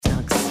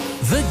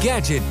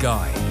Gadget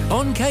Guide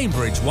on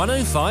Cambridge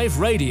 105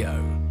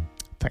 Radio.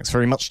 Thanks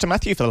very much to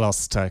Matthew for the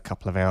last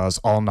couple of hours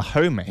on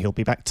Home. He'll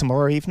be back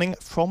tomorrow evening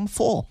from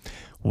 4.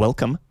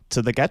 Welcome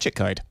to the Gadget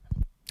Guide.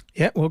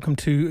 Yeah, welcome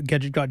to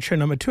Gadget Guide show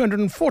number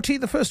 240,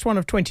 the first one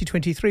of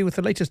 2023 with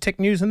the latest tech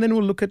news, and then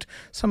we'll look at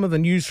some of the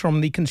news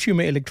from the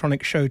Consumer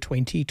Electronics Show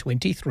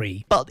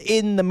 2023. But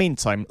in the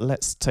meantime,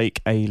 let's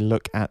take a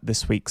look at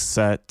this week's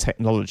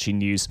technology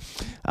news.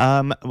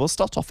 We'll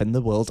start off in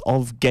the world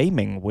of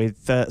gaming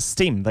with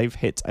Steam. They've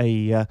hit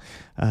a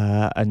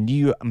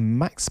new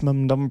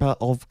maximum number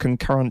of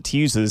concurrent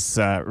users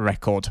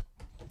record.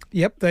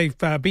 Yep, they've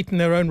beaten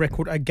their own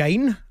record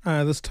again,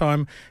 this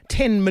time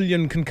 10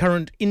 million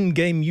concurrent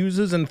in-game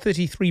users and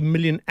 33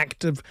 million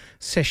active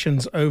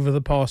sessions over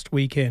the past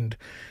weekend,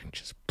 which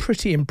is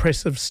pretty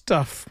impressive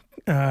stuff.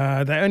 They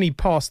only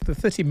passed the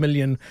 30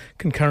 million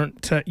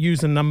concurrent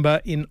user number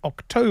in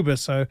October,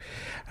 so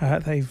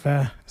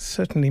they've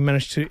certainly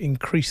managed to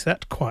increase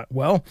that quite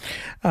well.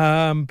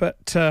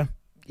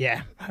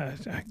 Yeah,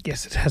 I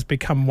guess it has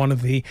become one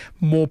of the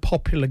more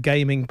popular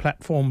gaming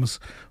platforms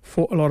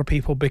for a lot of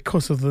people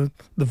because of the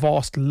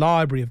vast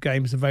library of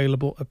games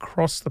available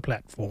across the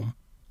platform.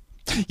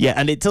 Yeah,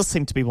 and it does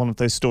seem to be one of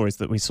those stories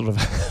that we sort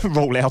of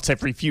roll out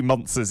every few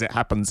months as it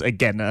happens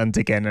again and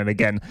again and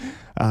again.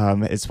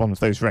 It's one of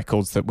those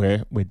records that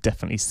we're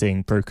definitely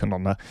seeing broken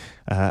on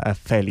a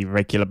fairly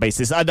regular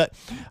basis. I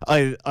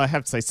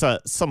have to say,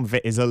 some of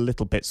it is a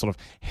little bit sort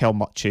of how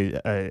much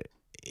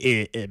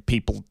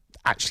people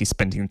actually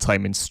spending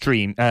time in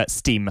Steam,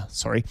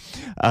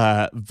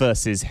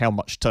 versus how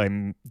much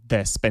time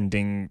they're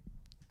spending,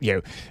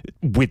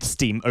 with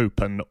Steam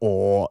open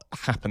or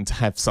happen to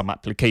have some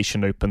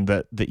application open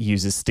that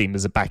uses Steam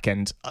as a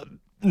backend.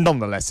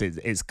 Nonetheless,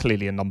 it's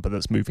clearly a number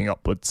that's moving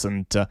upwards,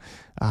 and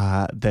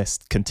they're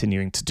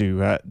continuing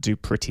to do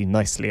pretty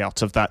nicely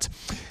out of that.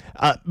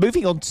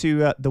 Moving on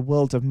to the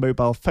world of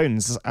mobile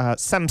phones,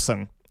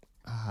 Samsung.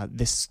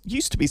 This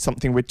used to be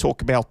something we'd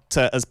talk about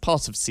as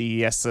part of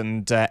CES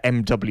and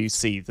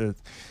MWC,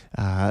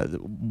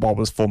 what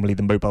was formerly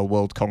the Mobile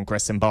World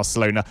Congress in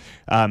Barcelona.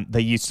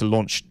 They used to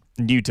launch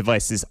new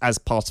devices as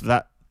part of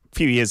that. A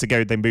few years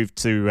ago, they moved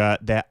to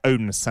their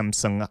own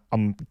Samsung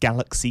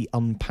Galaxy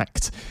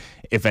Unpacked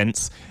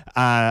events,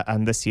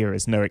 and this year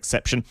is no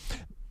exception.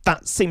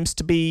 That seems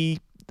to be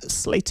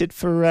slated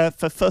for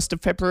 1st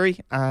of February,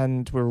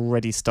 and we're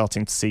already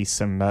starting to see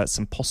some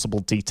possible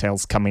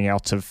details coming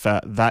out of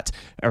that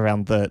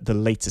around the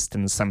latest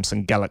in the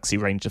Samsung Galaxy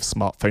range of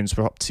smartphones.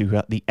 We're up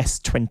to the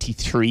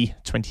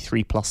S23,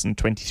 23 Plus and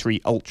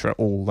 23 Ultra,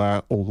 all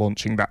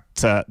launching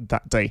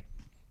that day.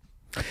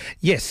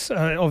 Yes,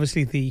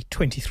 obviously the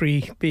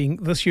 23 being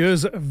this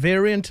year's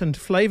variant and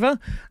flavour,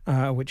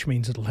 which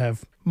means it'll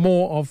have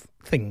more of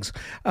things.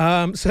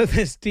 So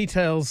there's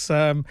details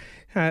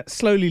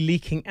slowly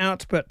leaking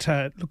out, but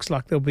looks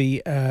like there'll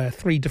be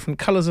 3 different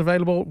colours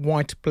available: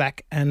 white,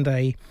 black, and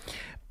a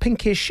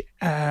pinkish,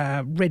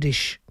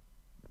 reddish,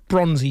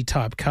 bronzy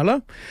type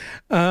colour.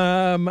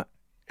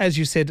 As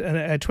you said,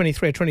 a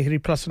 23, a 23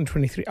 Plus and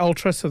 23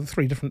 Ultra, so the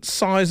 3 different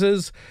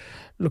sizes.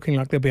 Looking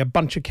like there'll be a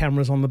bunch of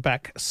cameras on the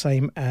back,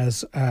 same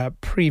as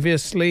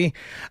previously.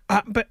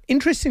 But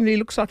interestingly,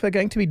 looks like they're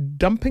going to be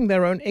dumping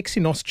their own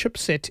Exynos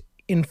chipset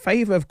in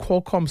favour of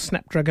Qualcomm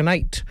Snapdragon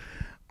 8,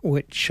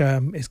 which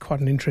is quite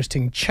an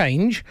interesting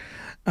change.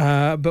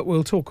 But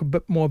we'll talk a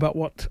bit more about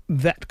what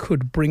that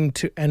could bring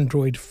to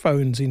Android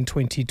phones in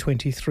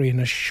 2023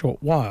 in a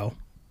short while.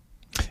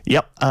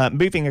 Yep.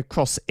 Moving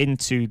across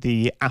into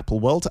the Apple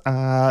world.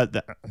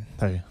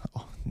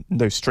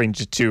 No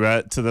stranger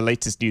to the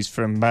latest news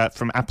from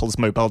Apple's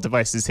mobile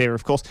devices here,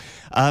 of course.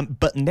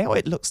 But now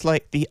it looks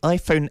like the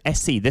iPhone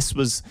SE. This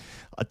was,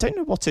 I don't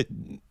know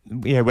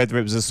whether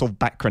it was a sort of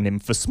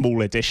backronym for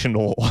small edition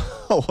or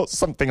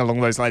something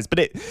along those lines. But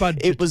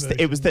it was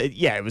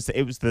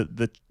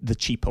the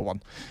cheaper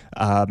one,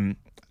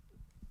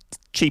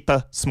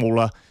 cheaper,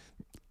 smaller.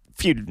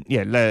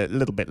 A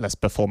little bit less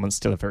performance,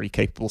 still a very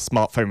capable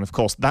smartphone. Of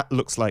course, that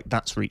looks like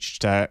that's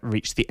reached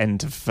the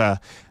end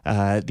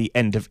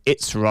of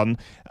its run.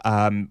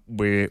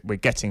 We're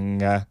getting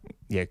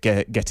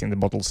getting the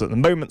models at the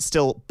moment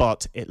still,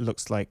 but it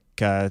looks like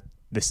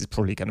this is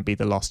probably going to be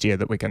the last year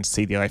that we're going to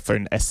see the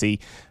iPhone SE.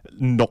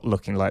 Not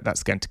looking like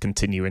that's going to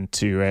continue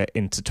into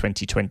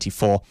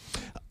 2024.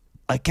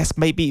 I guess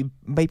maybe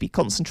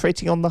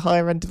concentrating on the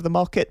higher end of the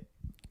market.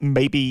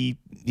 Maybe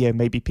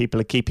people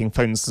are keeping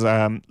phones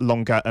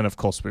longer, and of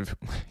course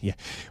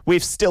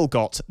we've still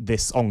got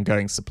this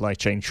ongoing supply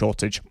chain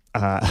shortage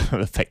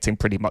affecting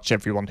pretty much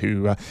everyone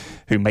who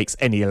makes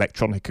any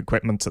electronic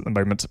equipment at the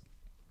moment.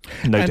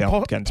 No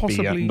doubt going to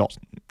be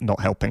not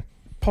helping.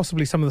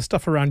 Possibly some of the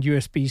stuff around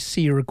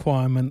USB-C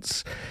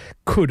requirements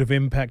could have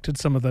impacted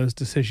some of those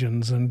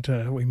decisions, and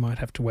we might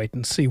have to wait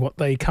and see what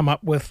they come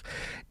up with,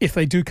 if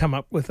they do come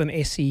up with an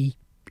SE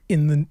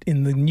in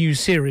the new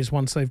series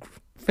once they've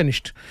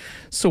finished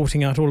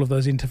sorting out all of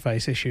those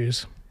interface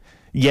issues.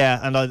 Yeah,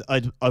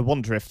 and I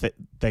wonder if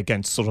they're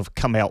going to sort of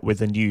come out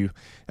with a new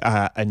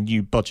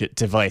budget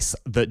device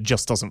that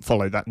just doesn't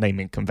follow that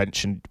naming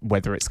convention.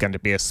 Whether it's going to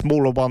be a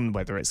smaller one,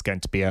 whether it's going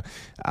to be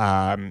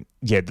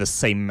the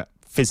same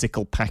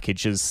physical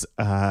package as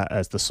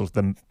the sort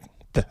of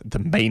the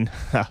main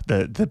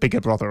the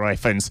bigger brother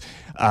iPhones,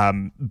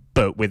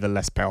 but with a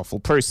less powerful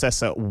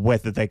processor.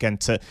 Whether they're going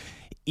to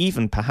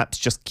even perhaps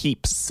just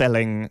keep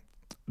selling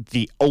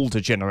the older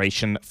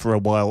generation for a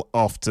while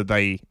after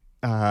they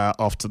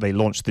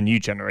launch the new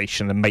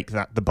generation and make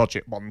that the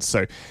budget one.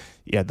 So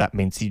yeah, that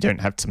means you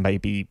don't have to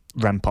maybe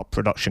ramp up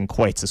production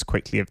quite as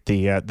quickly of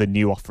the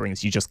new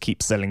offerings. You just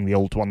keep selling the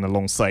old one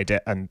alongside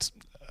it and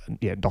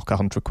knock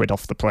 £100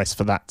 off the price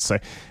for that. So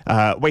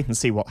wait and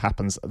see what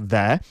happens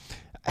there.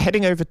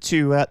 Heading over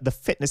to the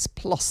Fitness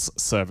Plus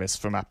service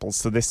from Apple.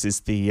 So this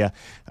is the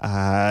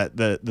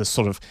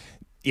sort of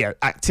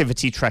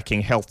activity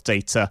tracking, health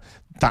data,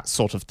 that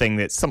sort of thing.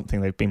 It's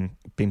something they've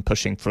been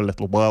pushing for a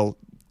little while.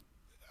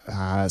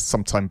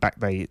 Sometime back,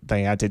 they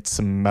added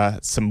some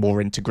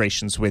more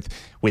integrations with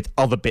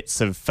other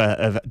bits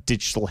of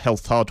digital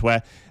health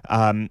hardware,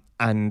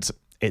 and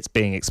it's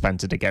being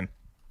expanded again.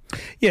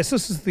 Yes,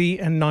 this is the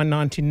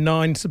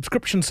 $9.99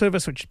 subscription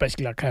service, which is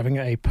basically like having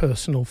a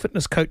personal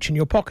fitness coach in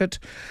your pocket,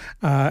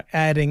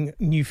 adding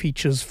new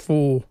features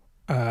for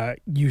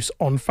use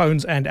on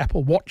phones and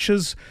Apple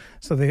Watches.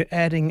 So they're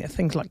adding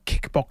things like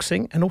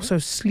kickboxing and also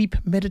sleep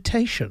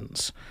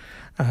meditations,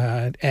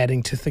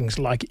 adding to things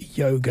like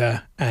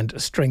yoga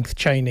and strength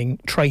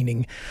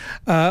training.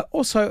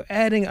 Also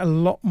adding a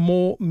lot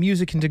more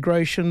music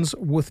integrations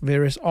with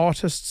various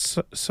artists.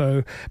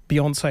 So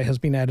Beyonce has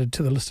been added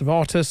to the list of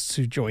artists,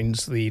 who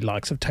joins the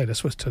likes of Taylor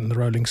Swift and the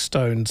Rolling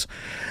Stones,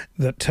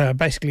 that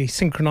basically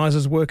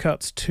synchronizes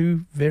workouts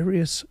to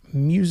various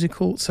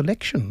musical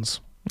selections.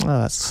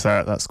 Oh,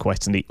 that's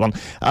quite a neat one.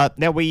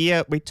 Now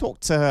we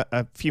talked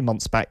a few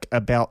months back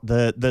about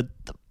the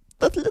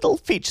little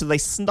feature they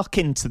snuck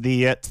into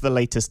the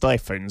latest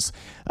iPhones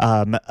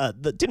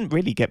that didn't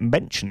really get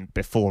mentioned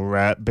before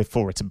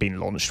it had been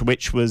launched,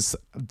 which was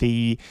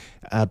the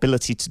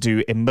ability to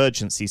do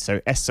emergency, so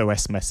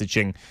SOS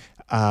messaging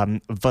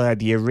via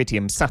the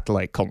Iridium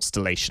satellite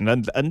constellation,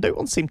 and no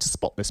one seemed to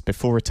spot this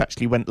before it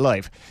actually went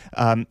live.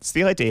 So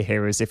the idea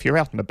here is, if you're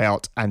out and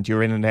about and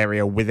you're in an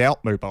area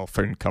without mobile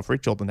phone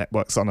coverage, or the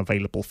network's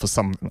unavailable for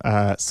some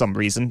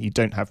reason, you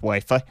don't have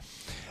Wi-Fi,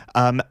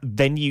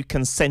 then you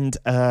can send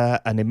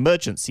an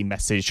emergency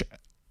message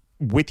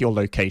with your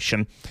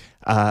location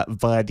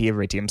via the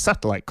Iridium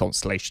satellite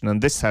constellation.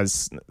 And this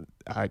has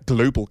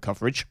global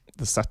coverage.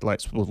 The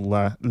satellites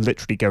will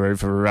literally go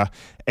over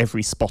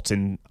every spot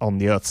on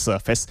the Earth's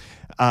surface.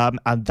 And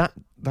that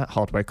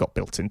hardware got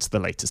built into the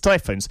latest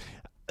iPhones.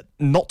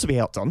 Not to be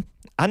outdone,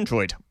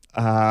 Android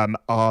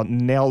are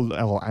now,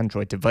 or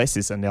Android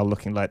devices are now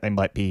looking like they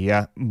might be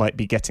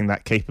getting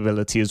that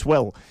capability as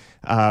well.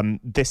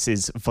 This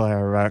is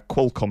via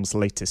Qualcomm's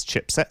latest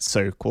chipset.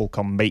 So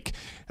Qualcomm make,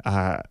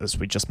 as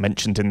we just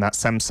mentioned in that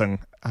Samsung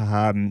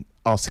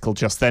article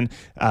just then,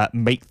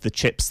 make the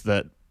chips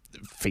that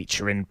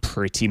feature in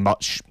pretty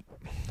much,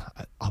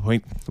 I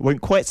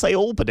won't quite say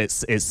all, but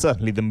it's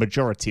certainly the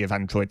majority of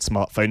Android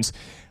smartphones.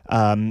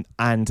 And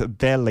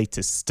their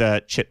latest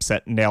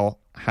chipset now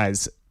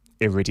has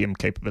Iridium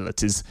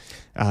capabilities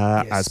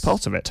as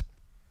part of it.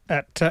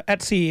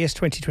 At CES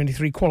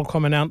 2023,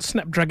 Qualcomm announced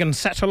Snapdragon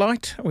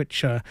Satellite,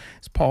 which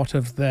is part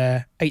of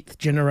their 8th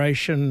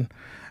generation,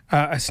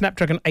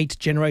 Snapdragon 8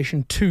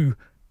 Generation 2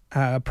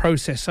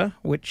 processor,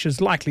 which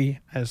is likely,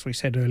 as we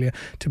said earlier,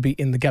 to be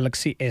in the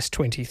Galaxy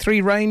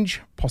S23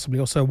 range, possibly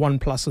also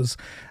OnePlus's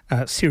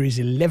Series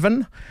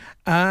 11.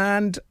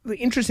 And the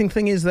interesting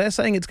thing is they're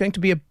saying it's going to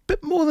be a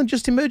bit more than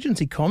just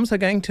emergency comms. They're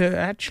going to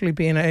actually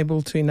be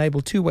able to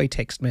enable two-way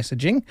text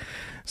messaging.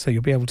 So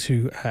you'll be able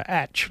to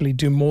actually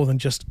do more than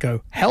just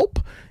go help.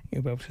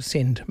 You'll be able to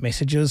send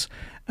messages.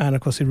 And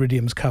of course,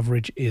 Iridium's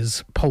coverage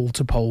is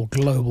pole-to-pole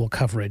global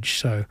coverage.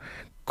 So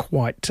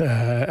quite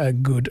a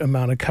good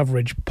amount of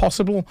coverage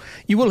possible.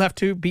 You will have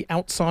to be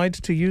outside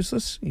to use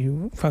this.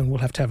 Your phone will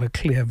have to have a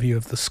clear view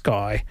of the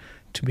sky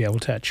to be able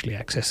to actually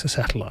access the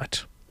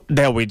satellite.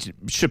 Now, we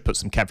should put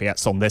some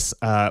caveats on this,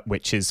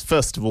 which is,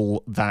 first of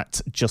all, that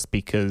just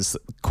because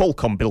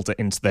Qualcomm built it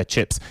into their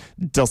chips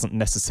doesn't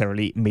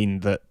necessarily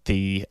mean that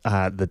the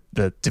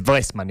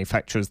device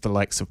manufacturers, the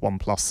likes of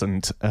OnePlus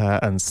and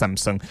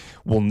Samsung,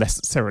 will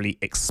necessarily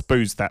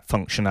expose that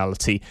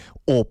functionality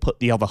or put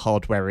the other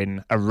hardware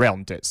in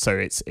around it. So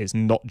it's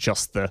not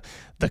just the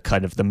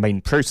kind of the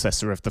main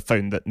processor of the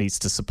phone that needs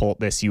to support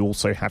this. You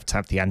also have to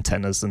have the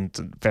antennas and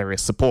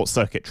various support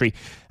circuitry.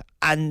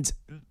 And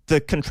the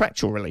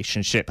contractual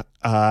relationship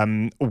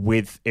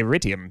with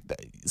Iridium,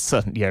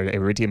 certainly,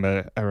 Iridium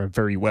are a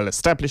very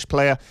well-established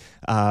player,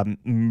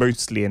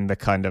 mostly in the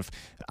kind of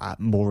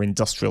more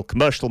industrial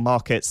commercial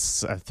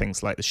markets,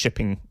 things like the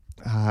shipping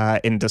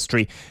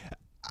industry.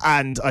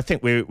 And I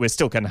think we're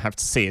still going to have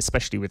to see,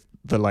 especially with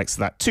the likes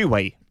of that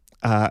two-way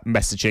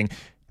messaging,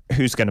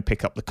 who's going to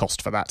pick up the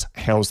cost for that?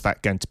 How's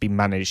that going to be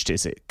managed?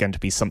 Is it going to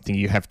be something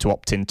you have to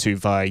opt into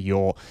via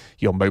your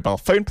mobile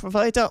phone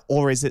provider,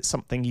 or is it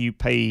something you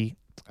pay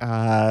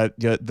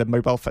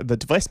the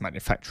device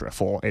manufacturer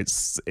for?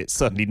 It's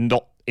certainly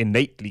not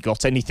innately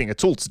got anything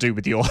at all to do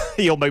with your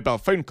mobile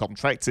phone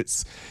contract.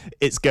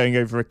 It's going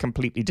over a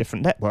completely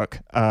different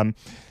network.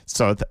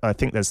 So I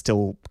think there's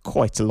still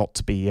quite a lot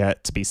to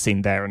be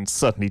seen there, and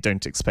certainly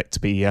don't expect to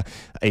be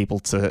able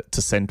to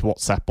send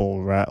WhatsApp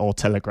or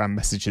Telegram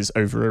messages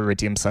over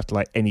Iridium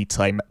satellite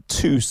anytime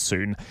too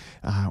soon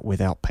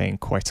without paying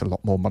quite a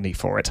lot more money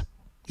for it.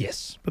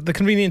 Yes, but the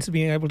convenience of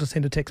being able to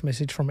send a text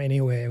message from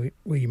anywhere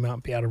where you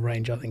might be out of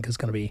range, I think, is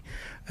going to be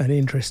an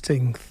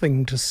interesting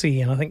thing to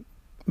see. And I think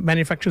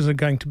manufacturers are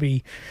going to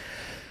be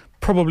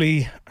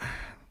probably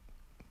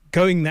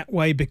going that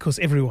way because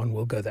everyone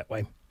will go that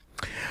way.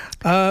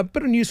 Bit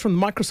of news from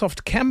the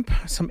Microsoft camp,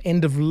 some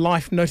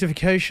end-of-life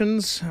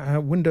notifications.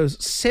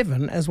 Windows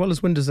 7 as well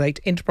as Windows 8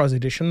 Enterprise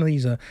Edition.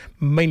 These are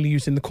mainly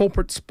used in the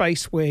corporate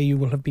space where you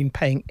will have been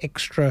paying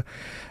extra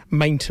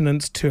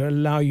maintenance to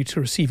allow you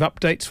to receive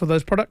updates for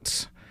those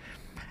products.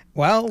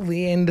 Well,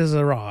 the end has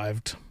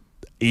arrived.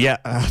 Yeah,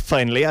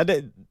 finally.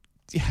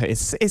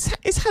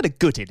 It's had a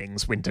good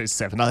innings, Windows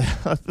 7. I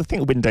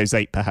think Windows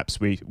 8 perhaps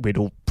we'd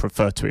all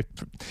prefer to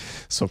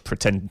sort of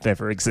pretend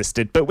never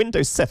existed, but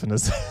Windows 7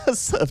 has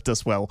served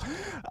us well.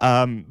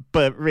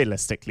 But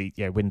realistically,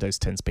 yeah, Windows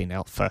 10's been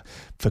out for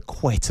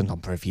quite a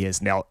number of years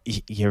now.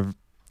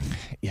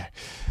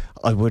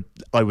 I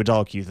would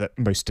argue that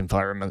most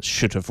environments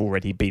should have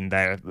already been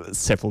there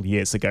several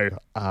years ago.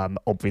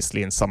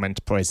 Obviously, in some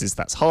enterprises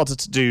that's harder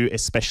to do,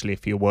 especially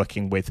if you're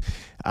working with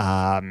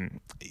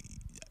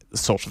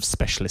sort of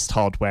specialist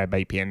hardware,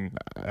 maybe in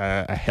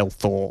a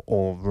health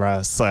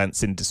or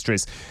science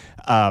industries.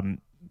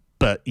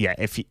 But yeah,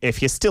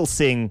 if you're still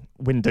seeing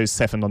Windows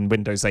 7 on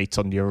Windows 8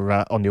 on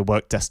your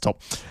work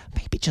desktop,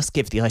 maybe just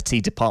give the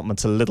IT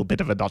department a little bit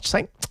of a nudge,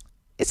 saying,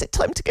 "Is it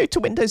time to go to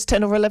Windows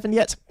 10 or 11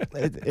 yet?"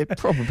 It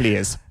probably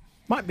is.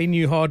 Might be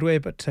new hardware,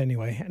 but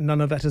anyway,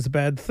 none of that is a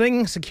bad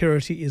thing.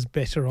 Security is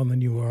better on the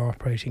newer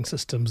operating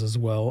systems, as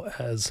well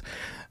as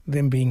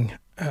them being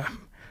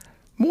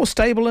more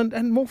stable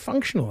and more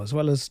functional, as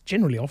well as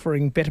generally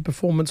offering better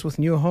performance with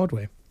newer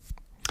hardware.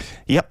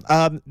 Yep.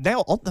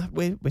 Now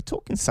we're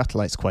talking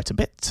satellites quite a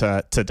bit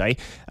today,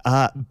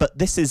 but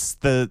this is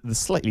the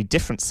slightly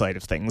different side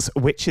of things,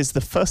 which is the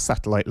first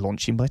satellite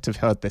launch. You might have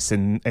heard this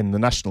in the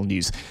national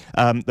news.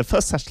 The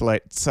first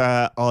satellites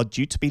are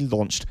due to be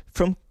launched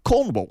from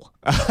Cornwall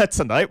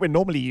tonight. We're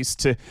normally used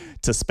to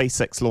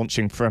SpaceX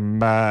launching from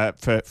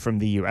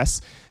the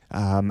US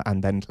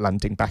and then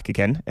landing back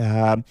again.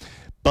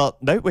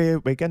 But no, we're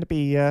going to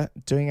be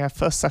doing our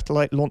first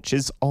satellite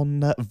launches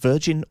on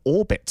Virgin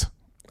Orbit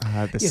this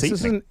evening. This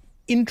is an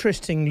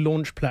interesting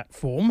launch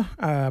platform.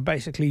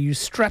 Basically, you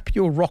strap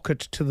your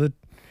rocket to a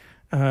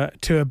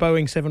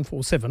Boeing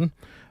 747,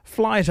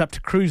 fly it up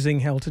to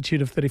cruising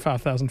altitude of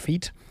 35,000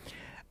 feet,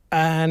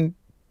 and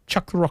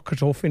chuck the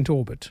rocket off into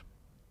orbit.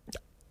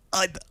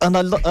 I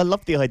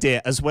love the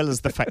idea, as well as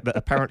the fact that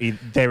apparently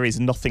there is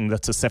nothing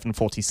that a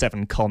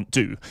 747 can't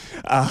do.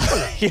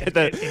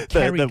 It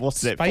carried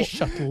space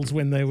shuttles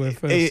when they were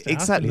first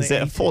exactly. Is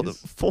it a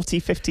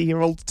 40,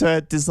 50-year-old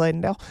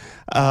design now?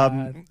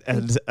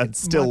 And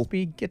still might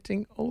be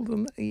getting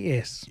older.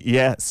 Yes.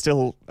 Yeah,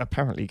 still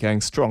apparently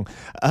going strong.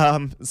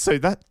 So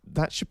that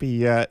should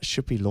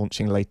be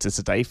launching later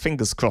today.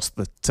 Fingers crossed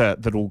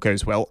that all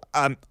goes well.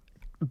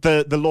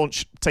 The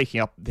launch taking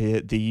up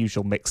the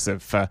usual mix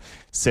of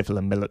civil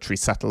and military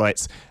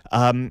satellites,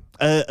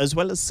 as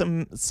well as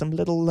some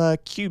little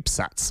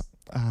CubeSats.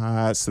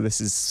 So this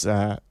is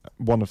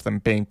one of them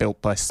being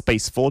built by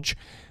Spaceforge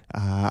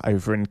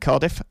over in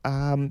Cardiff,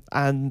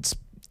 and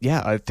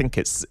yeah, I think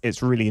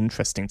it's really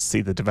interesting to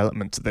see the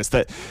development of this.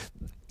 That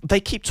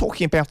they keep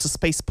talking about a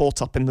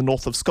spaceport up in the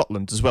north of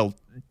Scotland as well.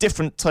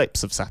 Different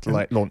types of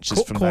satellite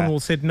launches from Cornwall there.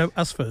 said, "No,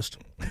 us first."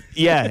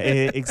 Yeah,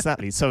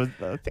 exactly. So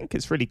I think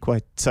it's really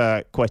quite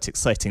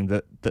exciting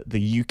that the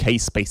UK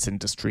space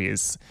industry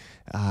is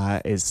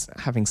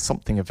having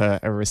something of a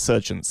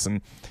resurgence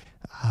and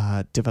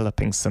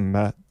developing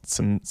some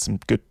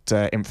good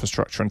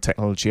infrastructure and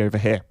technology over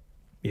here.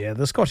 Yeah,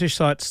 the Scottish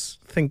sites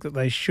think that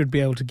they should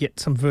be able to get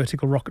some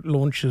vertical rocket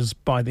launches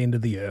by the end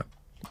of the year.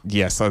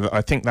 Yes,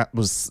 I think that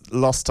was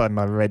last time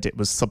I read it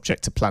was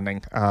subject to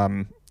planning.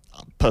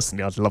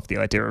 Personally, I'd love the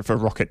idea of a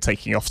rocket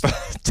taking off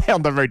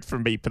down the road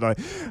from me, but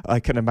I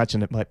can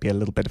imagine it might be a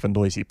little bit of a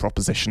noisy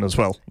proposition as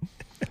well.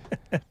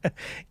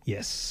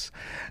 Yes.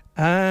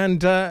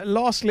 And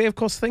lastly, of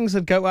course, things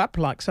that go up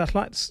like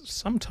satellites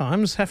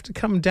sometimes have to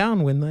come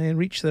down when they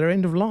reach their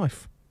end of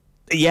life.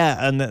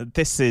 Yeah, and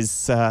this is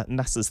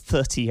NASA's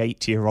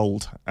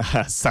 38-year-old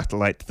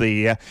satellite,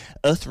 the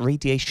Earth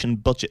Radiation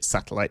Budget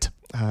Satellite,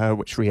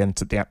 which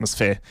re-entered the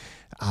atmosphere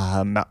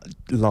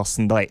last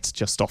night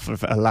just off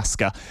of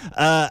Alaska.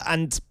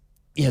 And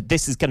yeah,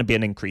 this is going to be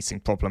an increasing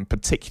problem,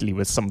 particularly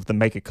with some of the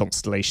mega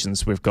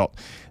constellations. We've got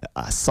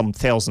some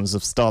thousands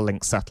of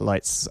Starlink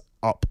satellites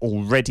up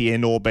already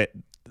in orbit,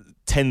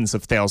 tens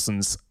of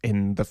thousands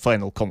in the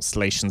final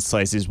constellation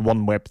sizes.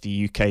 OneWeb,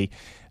 the UK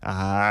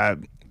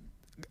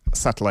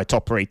satellite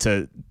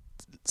operator,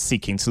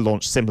 seeking to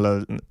launch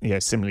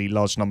similarly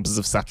large numbers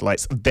of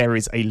satellites. There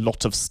is a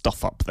lot of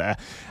stuff up there,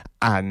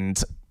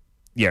 and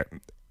at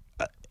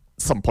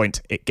some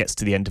point it gets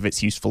to the end of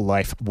its useful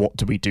life. What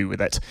do we do with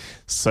it?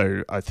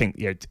 So I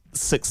think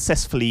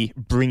successfully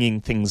bringing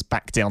things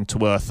back down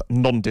to earth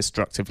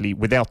non-destructively,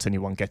 without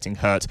anyone getting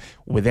hurt,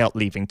 without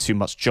leaving too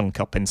much junk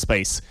up in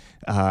space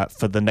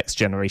for the next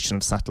generation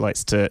of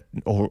satellites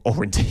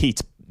or indeed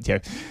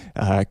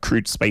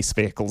crewed space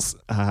vehicles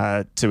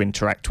to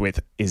interact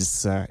with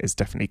is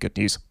definitely good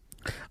news.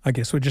 I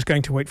guess we're just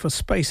going to wait for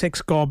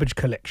SpaceX garbage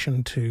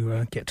collection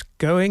to get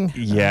going.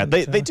 Yeah,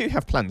 they do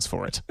have plans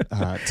for it,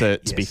 to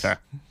be fair.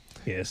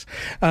 Yes.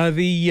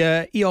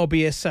 The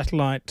ERBS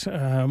satellite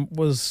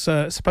was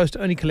supposed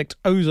to only collect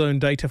ozone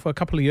data for a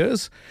couple of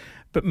years,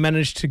 but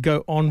managed to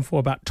go on for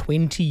about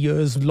 20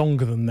 years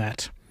longer than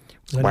that.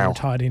 It was only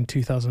retired in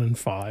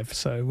 2005.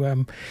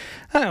 So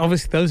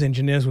obviously those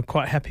engineers were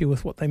quite happy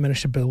with what they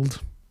managed to build.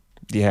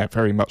 Yeah,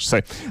 very much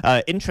so.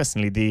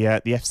 Interestingly, the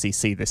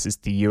FCC, this is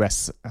the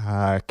US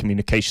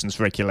communications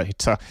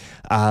regulator,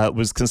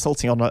 was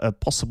consulting on a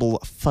possible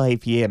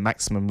 5-year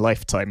maximum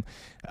lifetime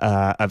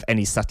of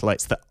any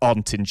satellites that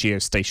aren't in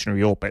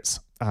geostationary orbits.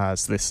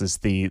 So this is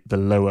the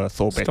low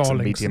Earth orbit Starlinks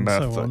and medium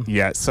Earth. So on.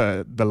 Yeah,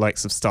 so the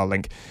likes of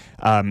Starlink.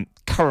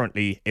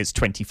 Currently, it's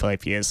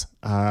 25 years,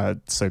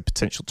 so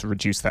potential to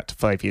reduce that to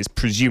 5 years,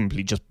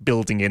 presumably just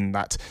building in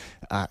that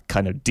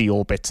kind of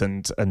deorbit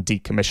and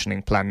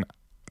decommissioning plan,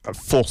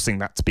 forcing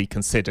that to be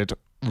considered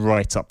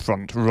right up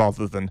front,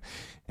 rather than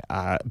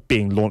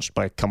being launched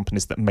by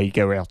companies that may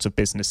go out of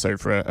business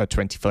over a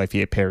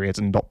 25-year period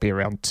and not be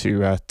around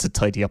to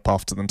tidy up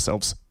after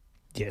themselves.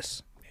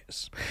 Yes.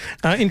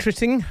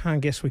 Interesting. I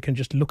guess we can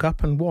just look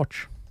up and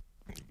watch.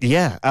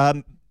 Yeah.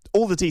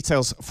 All the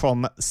details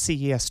from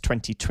CES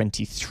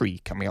 2023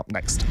 coming up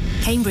next.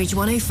 Cambridge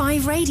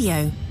 105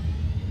 Radio.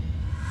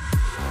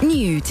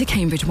 New to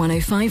Cambridge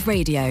 105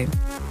 Radio.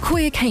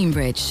 Queer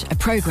Cambridge, a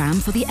programme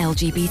for the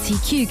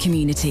LGBTQ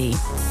community.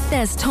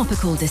 There's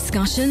topical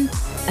discussion,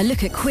 a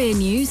look at queer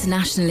news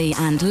nationally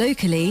and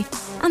locally,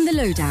 and the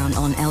lowdown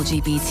on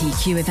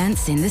LGBTQ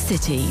events in the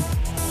city.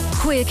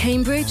 Queer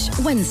Cambridge,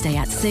 Wednesday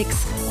at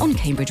 6 on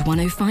Cambridge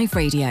 105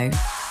 Radio.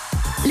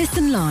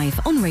 Listen live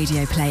on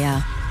Radio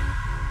Player.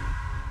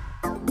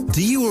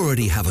 Do you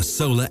already have a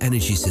solar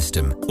energy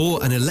system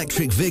or an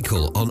electric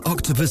vehicle on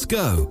Octopus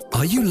Go?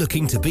 Are you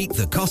looking to beat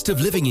the cost of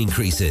living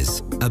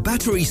increases? A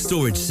battery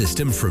storage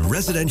system from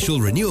Residential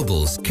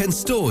Renewables can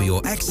store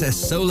your excess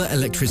solar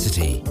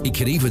electricity. It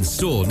can even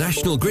store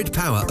national grid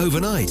power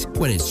overnight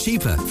when it's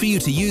cheaper for you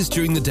to use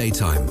during the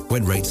daytime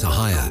when rates are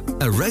higher.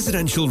 A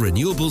Residential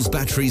Renewables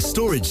battery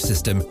storage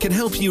system can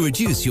help you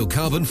reduce your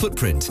carbon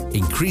footprint,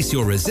 increase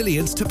your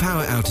resilience to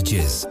power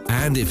outages.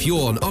 And if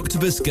you're on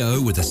Octopus Go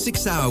with a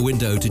 6-hour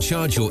window to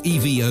charge your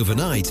EV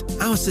overnight,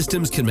 our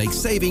systems can make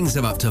savings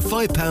of up to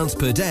 £5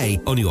 per day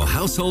on your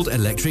household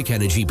electric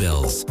energy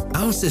bills.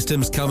 Our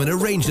systems come in a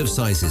range of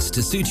sizes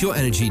to suit your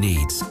energy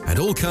needs and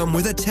all come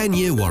with a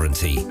 10-year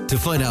warranty. To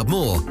find out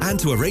more and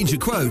to arrange a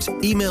quote,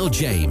 email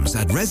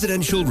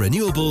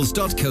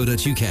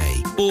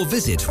james@residentialrenewables.co.uk or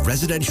visit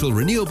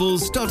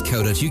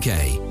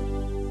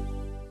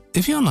residentialrenewables.co.uk.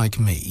 If you're like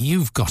me,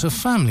 you've got a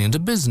family and a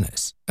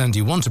business, and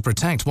you want to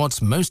protect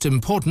what's most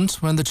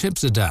important when the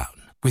chips are down.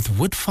 With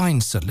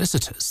Woodfine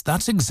Solicitors,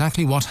 that's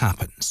exactly what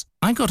happens.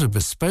 I got a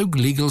bespoke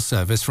legal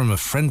service from a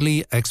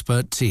friendly,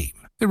 expert team.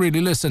 They really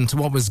listened to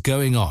what was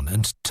going on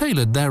and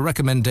tailored their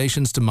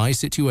recommendations to my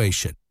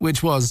situation,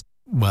 which was,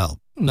 well,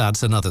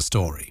 that's another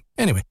story.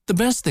 Anyway, the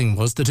best thing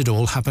was that it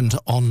all happened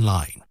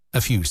online. A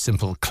few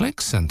simple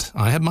clicks and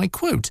I had my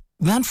quote.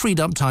 That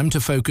freed up time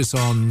to focus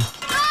on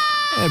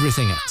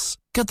everything else.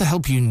 Get the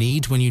help you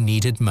need when you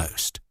need it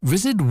most.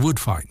 Visit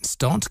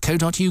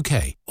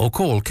woodfines.co.uk or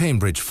call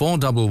Cambridge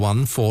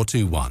 411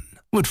 421.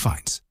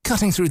 Woodfines,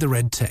 cutting through the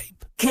red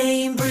tape.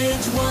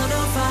 Cambridge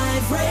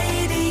 105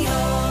 Radio.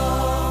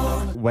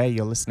 Where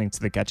you're listening to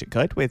the Gadget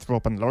Guide with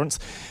Rob and Lawrence,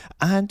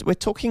 and we're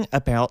talking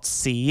about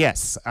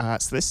CES.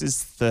 So this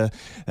is the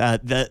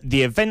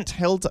event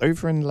held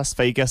over in Las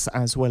Vegas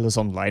as well as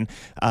online.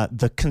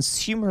 The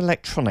Consumer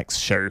Electronics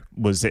Show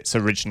was its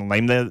original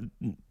name. They're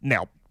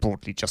now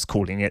broadly just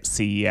calling it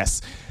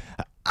CES,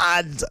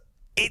 and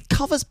it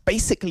covers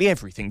basically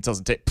everything,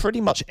 doesn't it? Pretty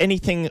much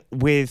anything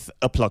with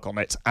a plug on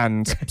it,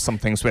 and some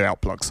things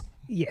without plugs.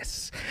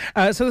 Yes.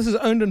 So this is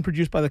owned and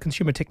produced by the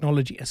Consumer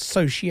Technology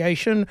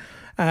Association,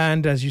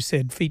 and as you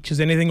said, features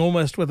anything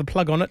almost with a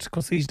plug on it,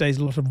 because these days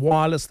a lot of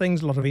wireless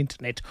things, a lot of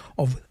Internet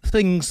of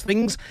things,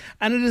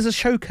 and it is a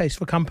showcase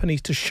for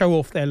companies to show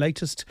off their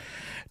latest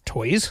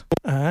toys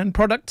and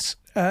products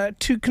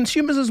to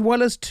consumers as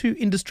well as to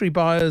industry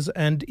buyers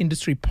and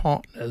industry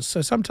partners.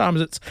 So sometimes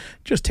it's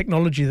just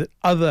technology that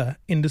other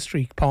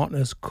industry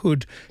partners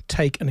could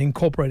take and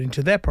incorporate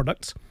into their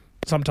products.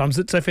 Sometimes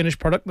it's a finished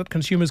product that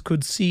consumers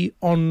could see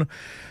on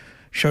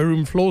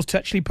showroom floors to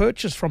actually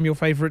purchase from your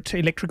favourite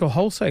electrical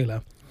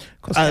wholesaler.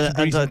 Of course,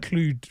 categories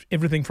include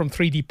everything from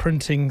 3D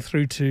printing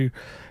through to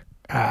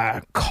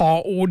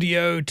car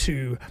audio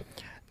to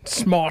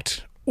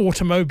smart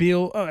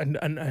automobile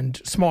and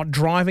smart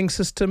driving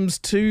systems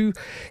to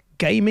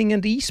gaming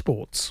and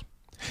esports.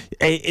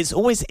 It's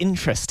always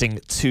interesting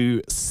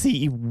to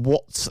see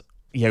what's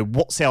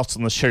out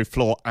on the show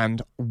floor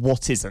and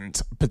what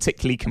isn't,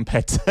 particularly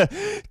compared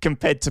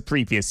to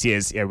previous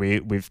years.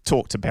 We've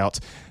talked about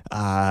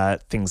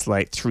things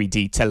like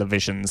 3D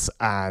televisions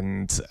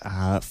and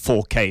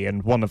 4K,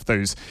 and one of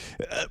those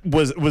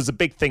was a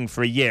big thing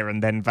for a year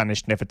and then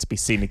vanished, never to be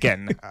seen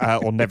again,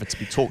 or never to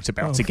be talked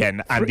about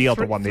again. And the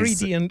other one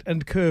is 3D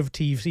and curved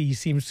TV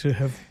seems to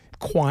have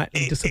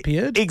quietly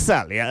disappeared.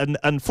 Exactly, and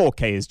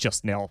 4K is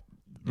just now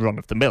run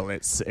of the mill.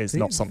 It's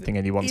not something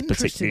anyone's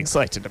particularly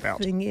excited about.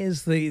 The thing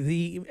is,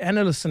 the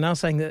analysts are now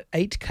saying that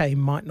 8K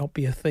might not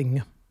be a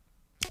thing.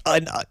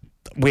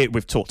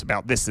 We've talked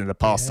about this in the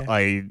past.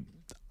 Yeah.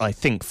 I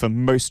think for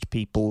most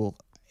people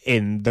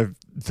in the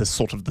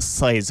sort of the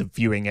size of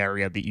viewing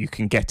area that you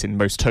can get in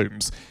most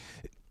homes,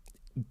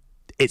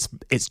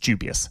 it's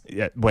dubious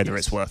whether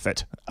it's worth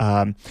it.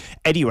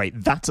 Anyway,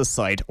 that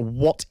aside,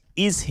 what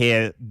is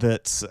here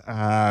that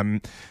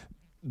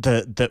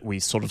we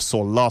sort of saw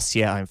last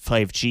year, and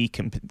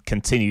 5G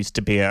continues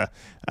to be a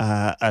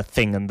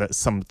thing, and that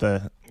some of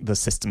the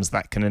systems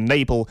that can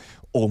enable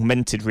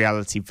augmented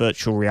reality,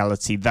 virtual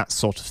reality, that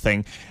sort of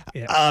thing.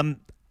 Yeah.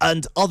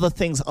 And other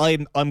things,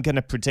 I'm going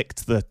to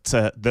predict that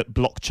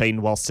blockchain,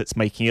 whilst it's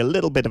making a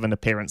little bit of an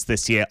appearance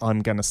this year,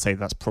 I'm going to say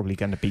that's probably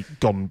going to be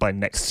gone by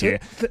next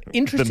year. The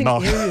interesting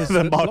areas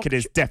the market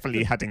is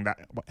definitely heading that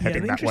way. The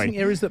interesting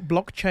areas that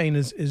blockchain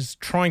is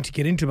trying to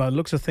get into, by the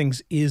looks of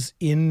things, is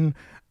in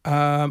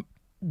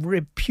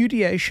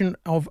repudiation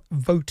of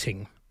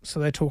voting.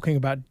 So they're talking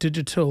about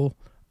digital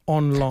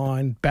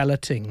online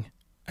balloting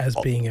as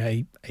being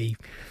a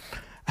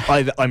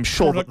I'm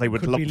sure that they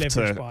would love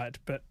to. By it,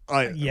 but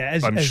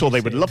I'm sure they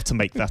would love to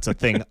make that a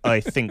thing. I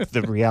think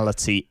the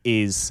reality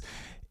is,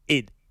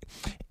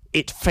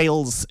 it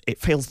fails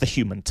the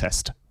human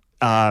test.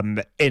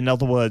 In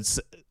other words,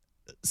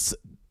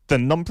 the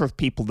number of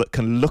people that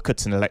can look at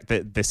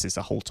this is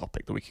a whole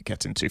topic that we could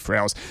get into for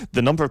hours.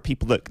 The number of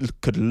people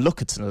that could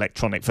look at an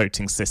electronic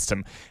voting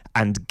system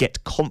and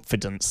get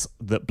confidence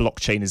that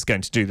blockchain is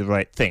going to do the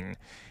right thing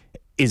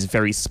is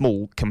very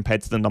small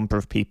compared to the number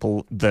of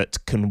people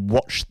that can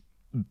watch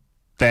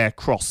their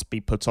cross be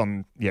put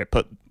on,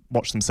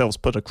 watch themselves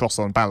put a cross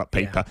on ballot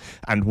paper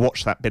and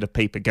watch that bit of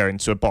paper go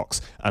into a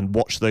box and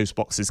watch those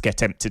boxes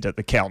get emptied at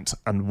the count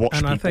and watch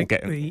people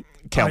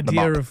count them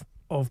up. The idea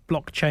of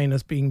blockchain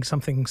as being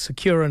something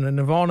secure and a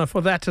nirvana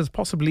for that has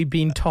possibly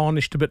been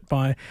tarnished a bit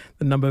by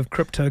the number of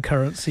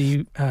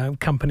cryptocurrency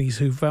companies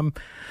who've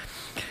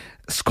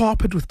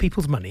scarpered with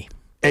people's money.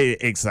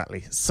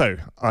 Exactly. So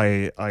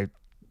I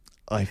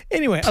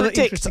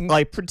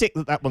predict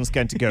that one's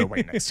going to go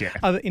away next year.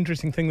 Other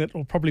interesting thing that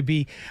will probably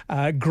be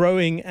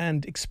growing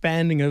and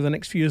expanding over the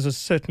next few years is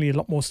certainly a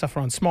lot more stuff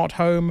around smart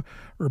home,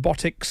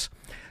 robotics.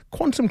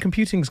 Quantum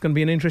computing is going to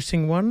be an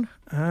interesting one.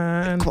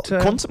 And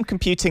quantum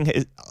computing,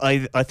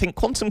 I think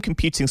quantum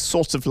computing is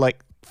sort of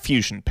like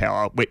fusion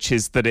power, which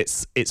is that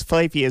it's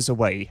 5 years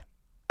away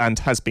and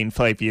has been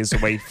 5 years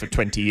away for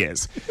 20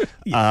 years.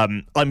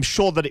 I'm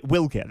sure that it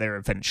will get there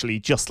eventually,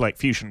 just like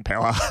fusion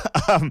power.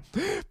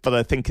 But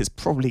I think it's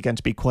probably going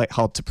to be quite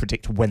hard to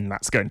predict when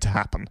that's going to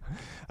happen.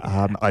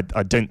 I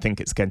don't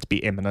think it's going to be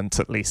imminent,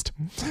 at least.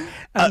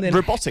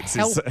 Robotics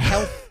is...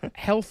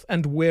 Health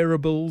and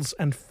wearables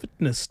and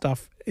fitness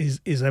stuff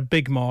is a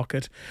big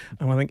market.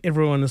 And I think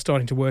everyone is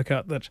starting to work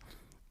out that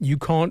you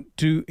can't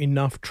do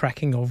enough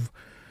tracking of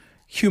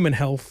human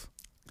health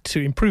to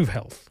improve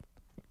health.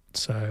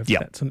 So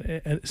that's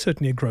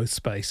certainly a growth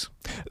space.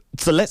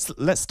 So let's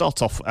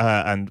start off,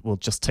 and we'll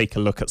just take a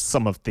look at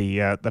some of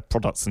the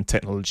products and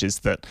technologies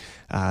that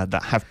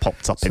have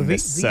popped up in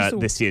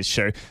this year's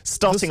show.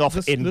 Starting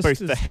off in both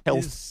the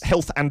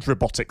health and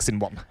robotics in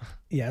one.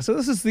 Yeah. So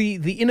this is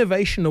the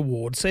Innovation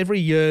Awards. So every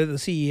year the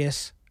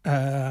CES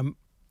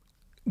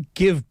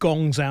give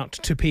gongs out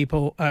to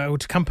people,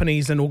 to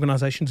companies and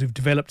organizations who've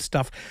developed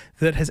stuff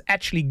that has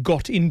actually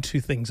got into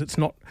things. It's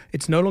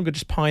no longer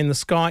just pie in the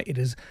sky. It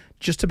is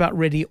just about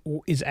ready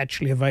or is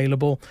actually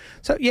available.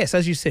 So yes,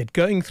 as you said,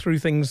 going through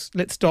things,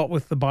 let's start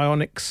with the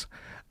bionics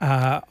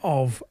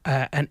of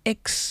an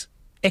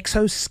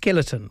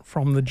exoskeleton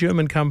from the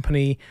German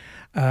company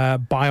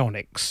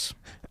Bionics.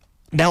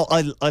 Now,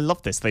 I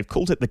love this. They've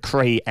called it the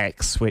Cray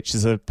X, which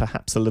is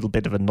perhaps a little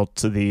bit of a nod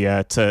to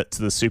the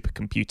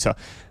supercomputer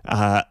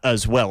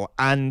as well.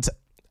 And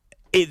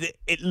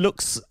it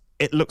looks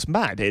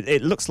mad.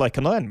 It looks like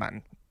an Iron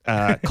Man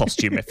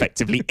costume,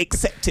 effectively,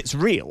 except it's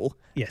real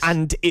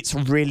and it's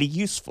really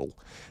useful.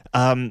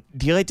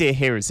 The idea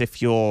here is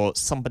if you're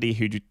somebody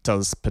who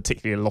does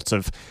particularly a lot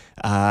of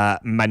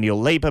manual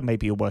labor,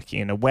 maybe you're working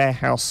in a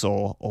warehouse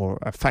or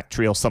a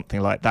factory or something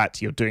like that,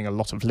 you're doing a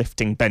lot of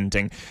lifting,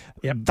 bending,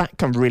 that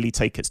can really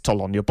take its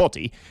toll on your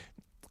body.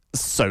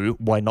 So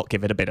why not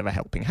give it a bit of a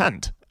helping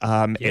hand?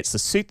 It's a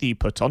suit that you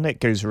put on. It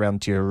goes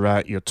around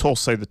your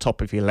torso, the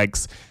top of your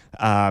legs,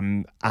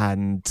 and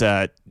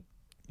over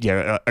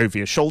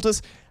your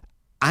shoulders,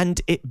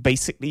 and it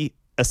basically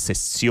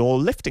assists your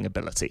lifting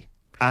ability.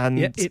 And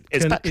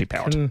it's battery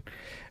powered. It can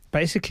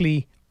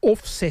basically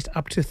offset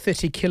up to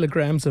 30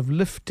 kilograms of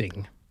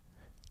lifting.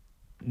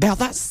 Now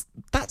that's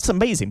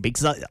amazing,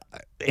 because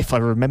if I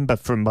remember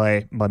from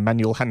my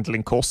manual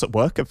handling course at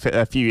work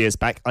a few years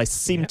back, I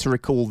seem to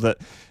recall that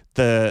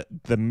the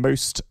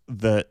most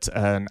that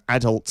an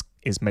adult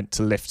is meant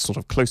to lift sort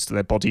of close to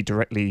their body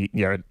directly,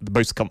 the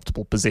most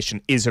comfortable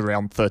position is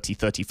around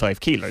 30-35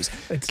 kilos.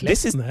 It's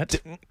less than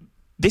that.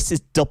 This is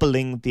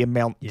doubling the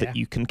amount that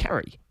you can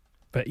carry.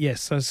 But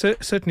yes, so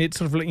certainly it's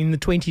sort of in the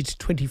 20 to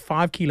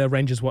 25 kilo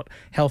range is what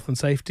health and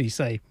safety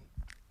say.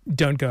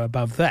 Don't go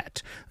above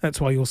that. That's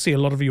why you'll see a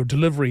lot of your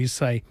deliveries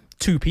say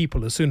 2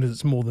 people as soon as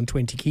it's more than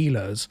 20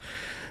 kilos.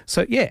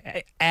 So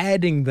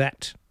adding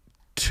that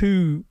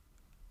to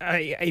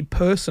a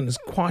person is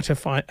quite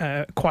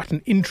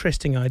an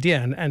interesting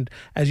idea. And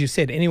as you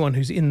said, anyone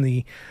who's in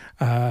the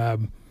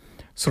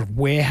sort of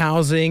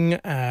warehousing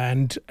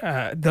and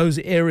those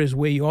areas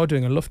where you are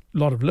doing a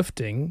lot of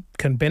lifting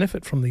can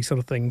benefit from these sort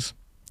of things.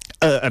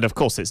 And of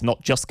course, it's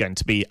not just going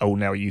to be,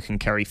 now you can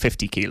carry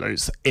 50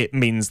 kilos. It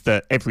means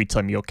that every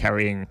time you're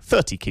carrying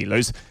 30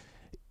 kilos,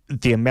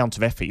 the amount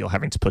of effort you're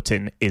having to put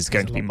in is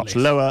going to be much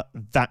lower.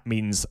 That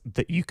means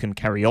that you can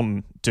carry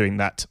on doing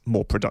that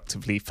more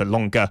productively for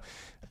longer.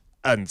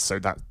 And so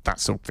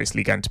that's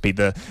obviously going to be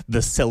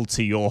the sell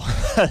to your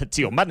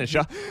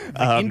manager,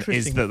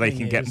 is that they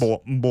can get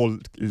more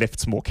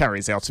lifts, more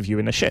carries out of you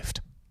in a shift.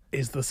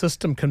 Is the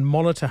system can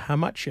monitor how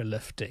much you're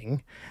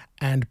lifting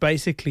and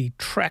basically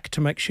track to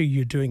make sure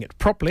you're doing it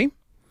properly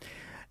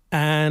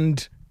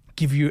and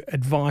give you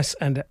advice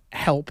and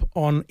help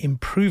on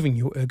improving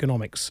your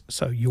ergonomics,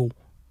 so your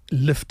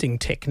lifting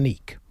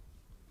technique.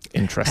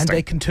 Interesting. And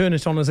they can turn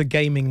it on as a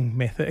gaming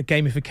method, a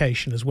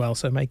gamification as well.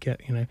 So make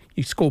it,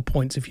 you score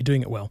points if you're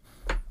doing it well.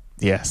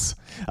 Yes.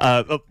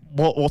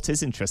 What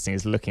is interesting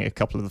is looking at a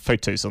couple of the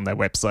photos on their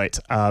website.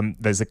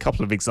 There's a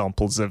couple of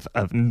examples of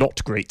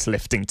not great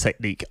lifting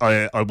technique.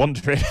 I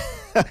wonder if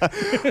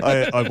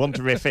I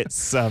wonder if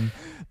it's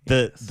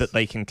that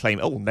they can claim,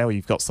 now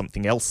you've got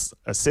something else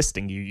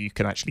assisting you. You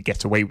can actually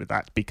get away with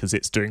that because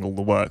it's doing all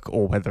the work,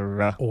 or whether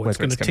it's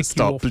going to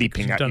start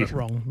bleeping at you. Done it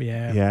wrong.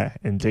 Yeah. Yeah,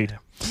 indeed.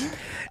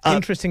 Yeah.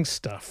 Interesting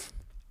stuff.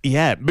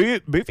 Yeah.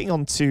 Moving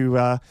on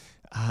to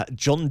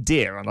John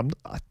Deere, and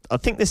I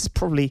think this is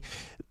probably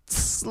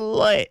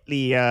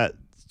slightly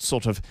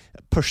sort of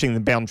pushing the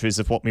boundaries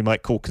of what we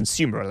might call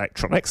consumer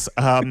electronics.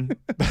 I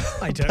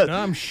don't know.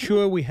 I'm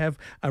sure we have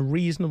a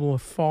reasonable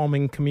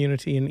farming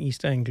community in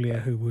East Anglia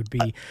who would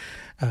be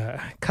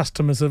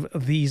customers of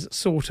these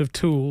sort of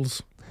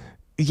tools.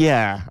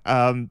 Yeah,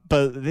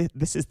 but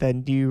this is their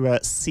new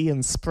See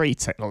and Spray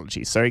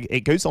technology. So it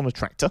goes on a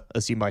tractor,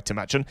 as you might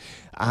imagine,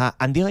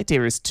 and the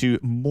idea is to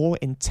more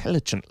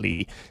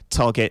intelligently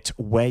target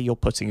where you're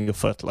putting your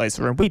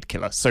fertilizer and weed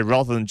killer. So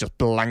rather than just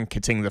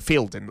blanketing the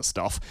field in the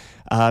stuff,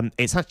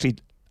 it's actually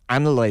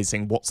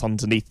analysing what's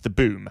underneath the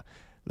boom,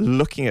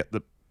 looking at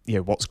the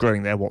what's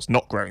growing there, what's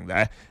not growing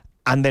there,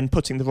 and then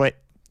putting the right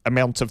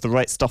amount of the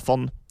right stuff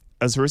on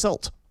as a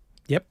result.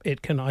 Yep,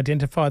 it can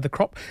identify the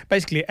crop.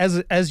 Basically,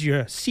 as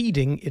you're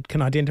seeding, it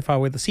can identify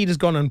where the seed has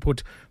gone and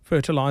put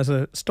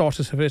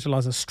starters for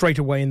fertilizer straight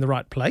away in the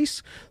right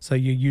place. So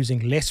you're using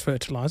less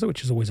fertilizer,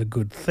 which is always a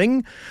good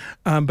thing.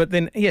 But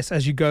then, yes,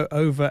 as you go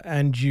over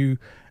and you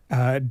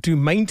do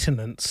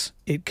maintenance,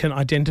 it can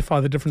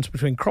identify the difference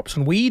between crops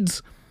and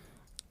weeds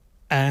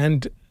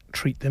and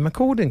treat them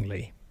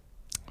accordingly.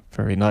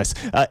 Very nice.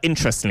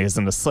 Interestingly, as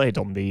an aside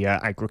on the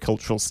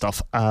agricultural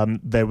stuff,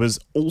 there was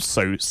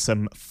also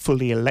some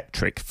fully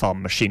electric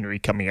farm machinery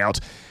coming out.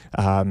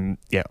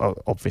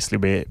 Obviously,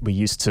 we're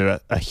used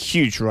to a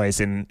huge rise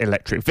in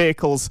electric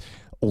vehicles.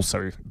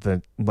 Also,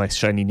 the nice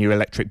shiny new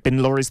electric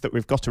bin lorries that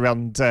we've got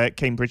around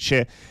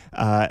Cambridgeshire,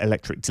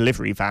 electric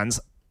delivery vans.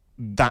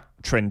 That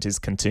trend is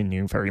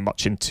continuing very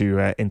much into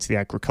the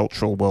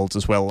agricultural world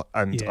as well,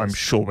 and yes. I'm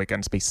sure we're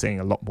going to be seeing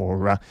a lot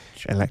more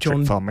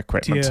electric farm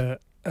equipment. Deere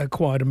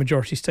acquired a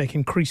majority stake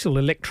in Creasle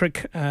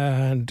Electric,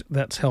 and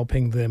that's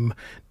helping them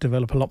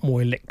develop a lot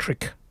more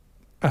electric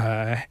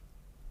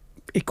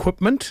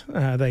equipment.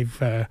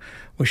 We're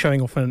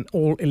showing off an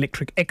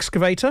all-electric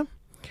excavator,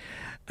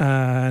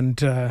 and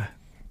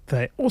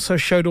they also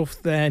showed off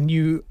their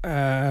new,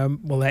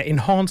 their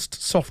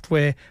enhanced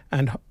software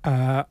and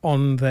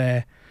on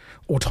their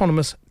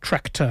autonomous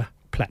tractor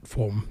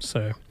platform.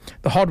 So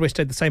the hardware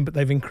stayed the same, but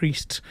they've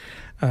increased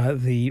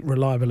the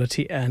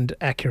reliability and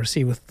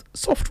accuracy with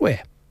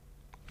software.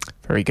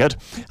 Very good.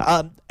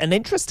 An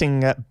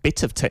interesting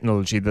bit of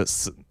technology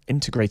that's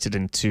integrated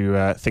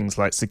into things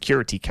like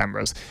security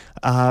cameras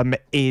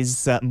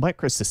is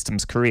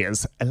Microsystems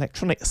Korea's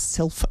electronic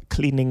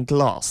self-cleaning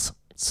glass.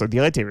 So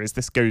the idea is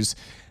this goes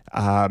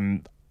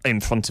in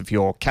front of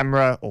your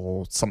camera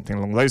or something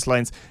along those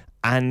lines,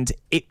 and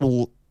it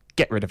will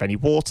get rid of any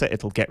water,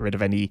 it'll get rid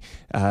of any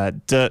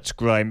dirt,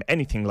 grime,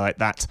 anything like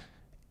that,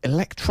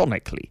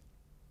 electronically.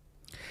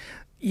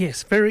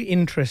 Yes, very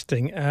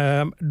interesting.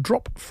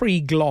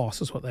 Drop-free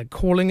glass is what they're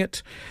calling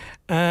it.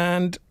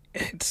 And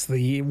it's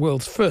the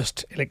world's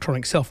first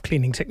electronic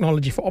self-cleaning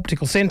technology for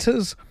optical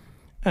sensors,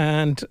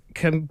 and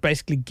can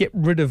basically get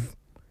rid of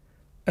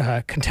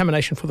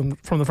contamination from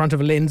the front of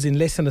a lens in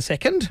less than a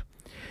second,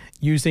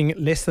 using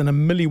less than a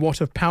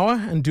milliwatt of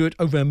power, and do it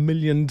over 1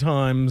 million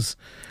times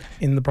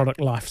in the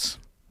product lives.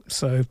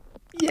 So,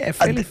 yeah,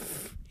 fairly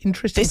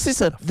interesting.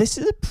 This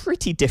is a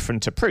pretty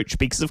different approach,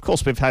 because of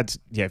course we've had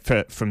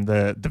from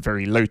the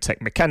very low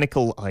tech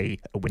mechanical, i.e.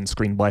 a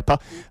windscreen wiper,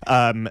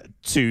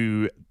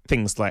 to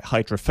things like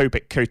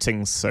hydrophobic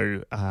coatings.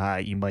 So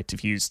you might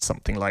have used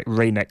something like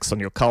Rain-X on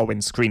your car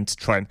windscreen to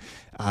try and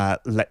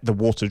let the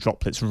water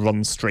droplets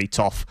run straight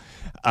off.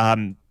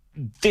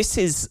 This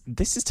is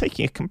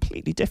taking a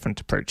completely different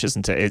approach,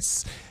 isn't it?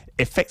 It's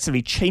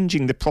effectively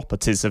changing the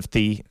properties of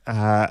the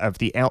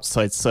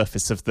outside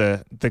surface of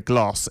the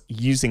glass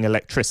using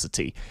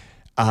electricity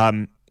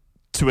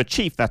to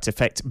achieve that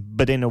effect,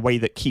 but in a way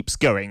that keeps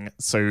going.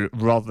 So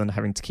rather than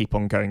having to keep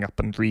on going up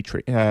and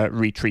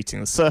retreating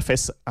the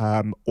surface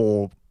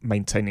or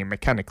maintaining a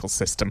mechanical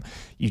system,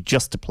 you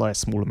just apply a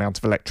small amount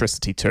of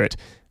electricity to it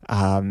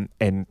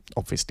in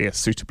obviously a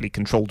suitably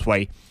controlled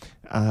way,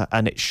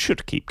 and it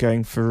should keep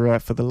going for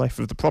the life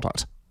of the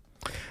product.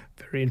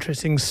 Very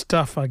interesting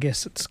stuff. I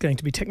guess it's going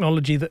to be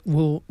technology that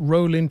will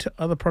roll into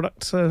other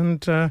products,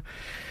 and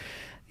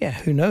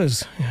who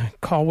knows?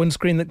 Car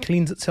windscreen that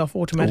cleans itself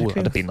automatically. Oh,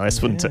 that'd be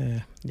nice, wouldn't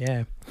it?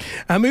 Yeah.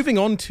 Moving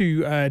on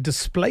to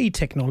display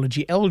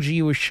technology,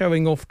 LG was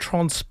showing off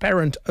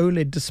transparent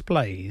OLED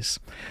displays.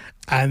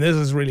 And this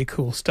is really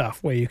cool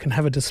stuff, where you can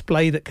have a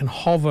display that can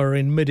hover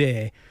in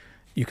midair.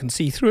 You can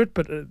see through it,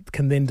 but it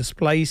can then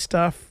display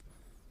stuff.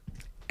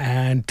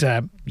 And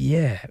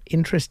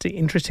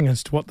interesting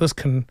as to what this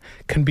can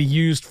be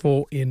used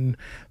for in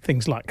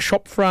things like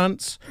shop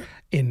fronts,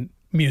 in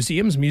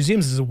museums.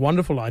 Museums is a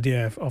wonderful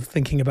idea of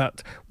thinking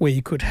about where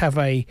you could have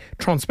a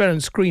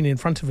transparent screen in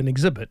front of an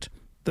exhibit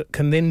that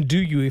can then do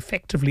you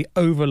effectively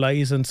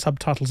overlays and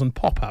subtitles and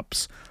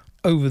pop-ups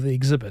over the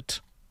exhibit.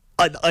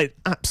 I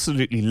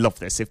absolutely love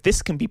this. If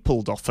this can be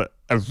pulled off at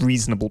a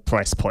reasonable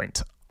price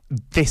point,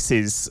 this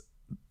is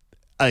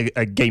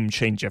a game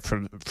changer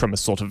from a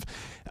sort of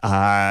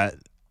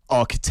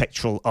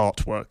architectural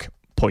artwork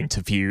point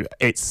of view.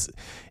 It's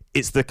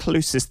the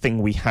closest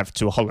thing we have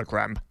to a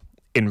hologram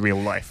in real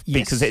life,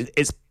 because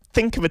it's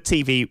think of a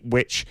TV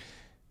which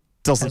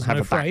doesn't have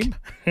a frame.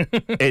 Back.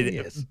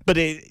 But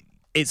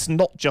it's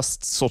not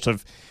just sort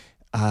of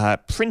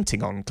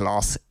printing on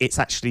glass, it's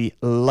actually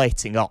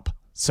lighting up.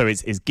 So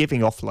it's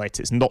giving off light.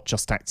 It's not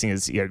just acting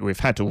as, we've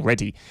had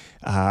already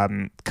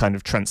kind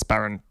of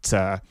transparent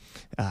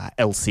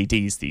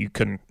LCDs that you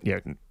can,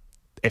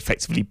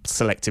 effectively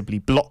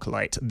selectively block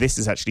light. This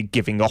is actually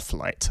giving off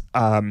light.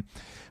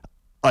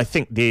 I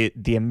think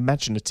the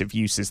imaginative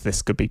uses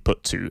this could be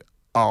put to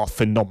are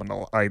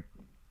phenomenal.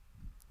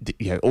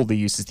 All the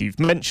uses that you've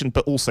mentioned,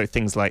 but also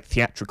things like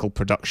theatrical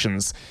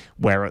productions,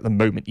 where at the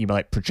moment you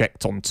might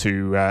project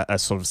onto a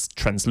sort of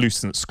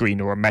translucent screen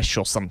or a mesh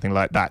or something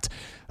like that.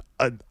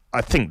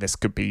 I think this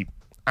could be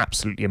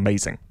absolutely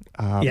amazing.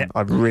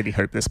 I really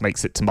hope this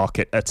makes it to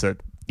market at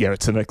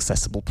an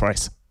accessible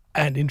price.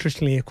 And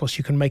interestingly, of course,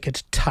 you can make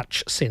it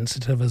touch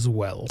sensitive as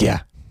well.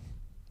 Yeah.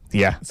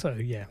 So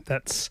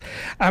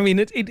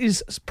it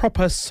is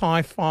proper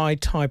sci-fi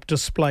type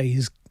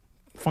displays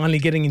finally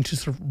getting into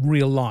sort of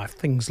real life.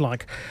 Things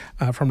like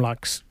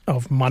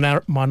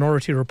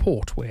Minority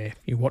Report, where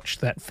you watch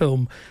that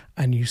film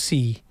and you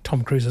see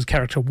Tom Cruise's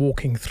character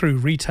walking through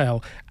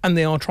retail, and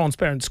there are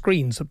transparent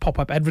screens that pop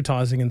up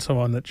advertising and so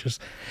on that just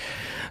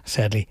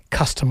sadly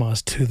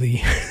customised to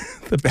the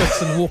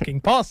person walking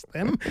past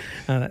them.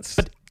 And that's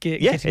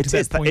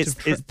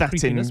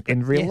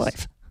in real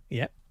life.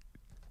 Yeah.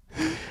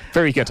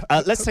 Very good.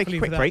 Let's take a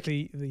quick break.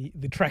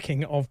 The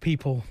tracking of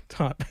people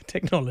type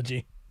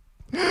technology.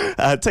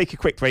 Take a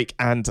quick break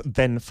and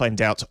then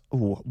find out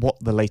what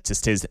the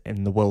latest is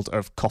in the world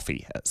of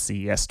coffee at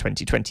CES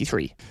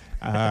 2023.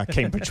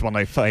 Cambridge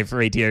 105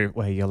 Radio,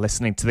 where you're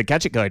listening to the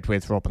Gadget Guide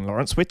with Rob and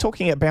Lawrence. We're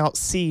talking about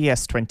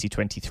CES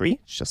 2023,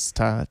 just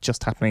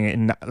happening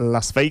in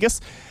Las Vegas,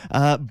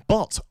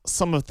 but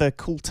some of the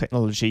cool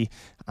technology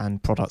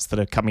and products that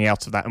are coming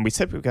out of that. And we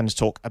said we were going to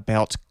talk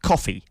about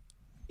coffee.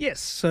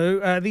 Yes,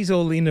 so these are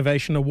all the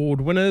Innovation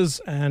Award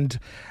winners and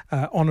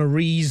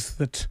honorees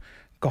that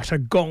got a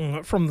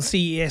gong from the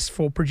CES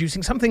for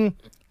producing something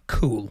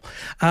cool.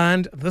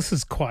 And this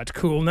is quite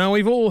cool. Now,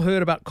 we've all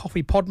heard about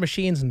coffee pod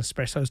machines and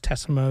espressos,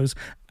 Tassimos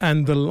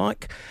and the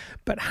like,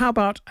 but how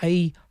about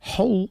a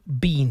whole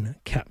bean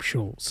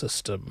capsule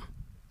system?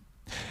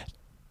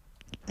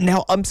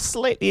 Now, I'm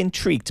slightly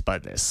intrigued by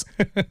this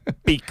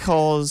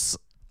because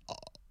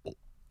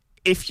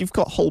if you've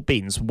got whole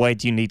beans, why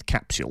do you need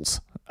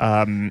capsules?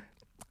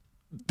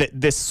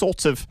 This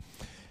sort of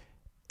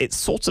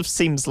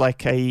seems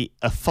like a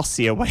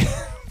fussier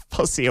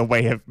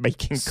way of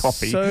making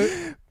coffee.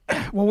 So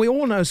Well, we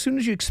all know as soon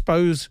as you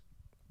expose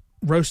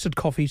roasted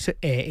coffee to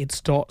air, it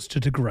starts to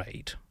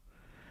degrade.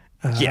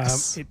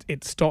 Yes.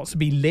 It starts to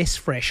be less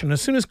fresh. And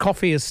as soon as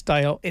coffee is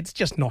stale, it's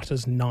just not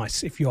as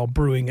nice if you're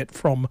brewing it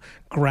from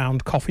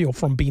ground coffee or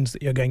from beans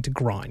that you're going to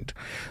grind.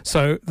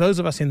 So those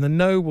of us in the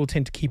know will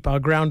tend to keep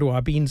our ground or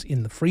our beans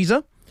in the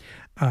freezer,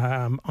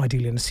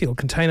 ideally in a sealed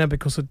container,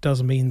 because it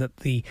does mean that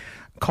the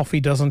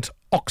coffee doesn't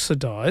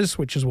oxidize,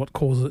 which is what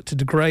causes it to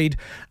degrade,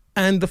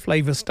 and the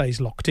flavour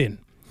stays locked in.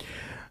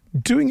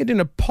 Doing it in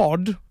a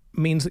pod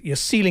means that you're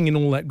sealing in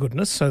all that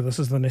goodness. So this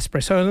is the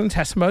Nespresso and the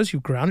Tassimos.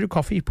 You've ground your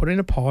coffee, you put it in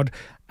a pod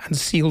and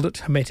sealed it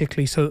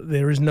hermetically so that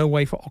there is no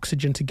way for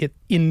oxygen to get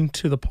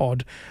into the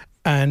pod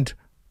and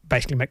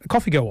basically make the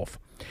coffee go off.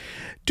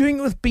 Doing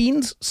it with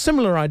beans,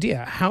 similar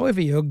idea.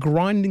 However, you're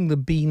grinding the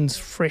beans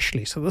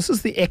freshly. So this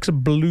is the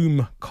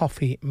X-Bloom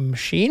coffee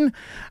machine.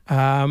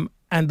 And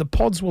the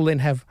pods will then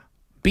have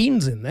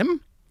beans in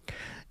them.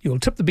 You'll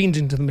tip the beans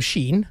into the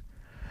machine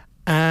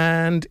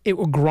and it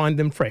will grind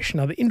them fresh.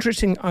 Now, the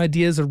interesting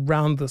ideas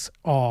around this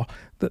are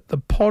that the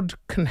pod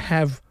can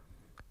have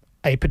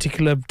a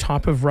particular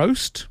type of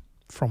roast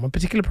from a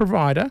particular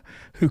provider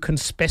who can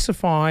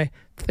specify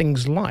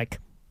things like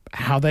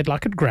how they'd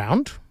like it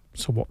ground,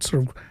 so what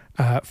sort of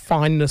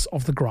fineness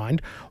of the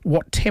grind,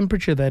 what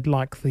temperature they'd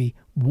like the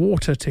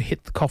water to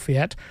hit the coffee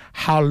at,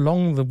 how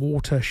long the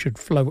water should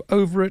flow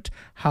over it,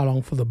 how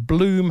long for the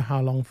bloom,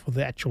 how long for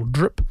the actual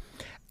drip.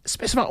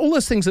 Specify all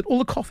those things that all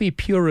the coffee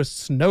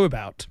purists know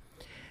about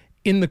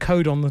in the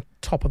code on the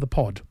top of the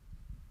pod.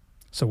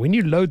 So when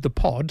you load the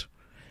pod,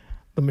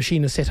 the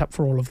machine is set up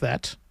for all of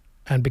that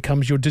and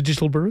becomes your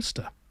digital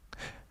barista.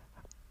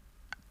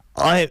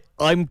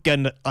 I'm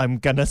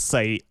gonna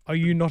say, are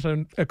you not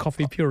a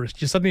coffee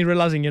purist? You're suddenly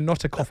realizing you're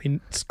not a coffee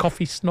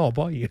snob,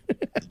 are you?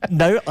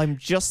 No, I'm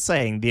just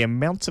saying the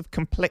amount of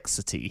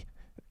complexity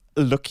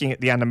looking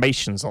at the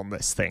animations on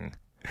this thing.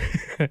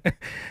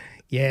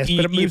 Yes,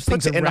 but it moves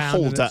things you put it in a around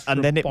holder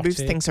and then it moves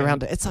things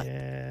around. It's like,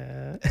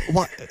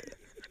 what?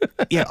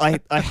 Yeah,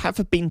 I have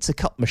a bean to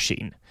cup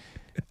machine.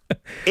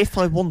 If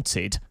I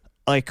wanted,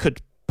 I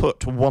could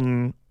put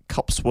 1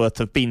 cup's worth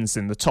of beans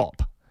in the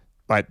top.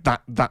 Right,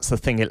 that's the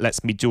thing it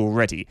lets me do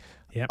already.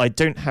 Yep. I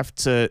don't have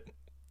to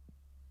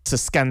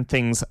scan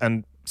things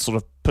and sort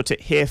of put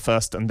it here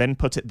first and then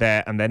put it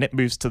there and then it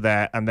moves to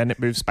there and then it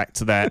moves back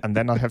to there and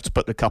then I have to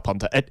put the cup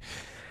under it.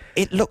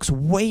 It looks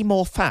way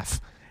more faff.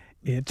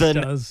 It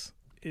does.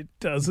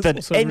 It's than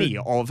any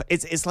of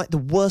it's like the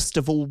worst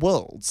of all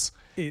worlds.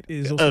 It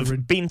is also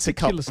of bean to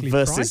cup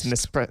versus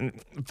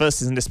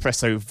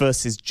Nespresso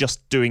versus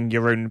just doing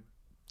your own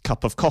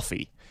cup of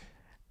coffee.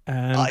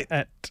 And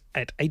at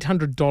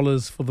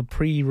 $800 for the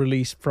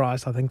pre-release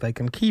price, I think they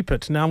can keep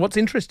it. Now, what's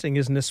interesting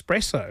is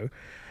Nespresso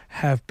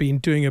have been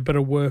doing a bit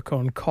of work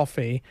on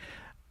coffee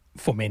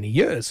for many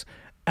years,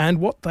 and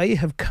what they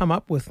have come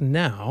up with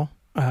now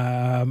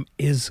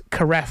is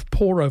carafe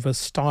pour-over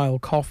style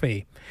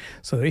coffee.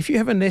 So if you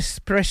have a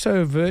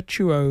Nespresso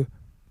Virtuo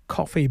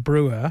coffee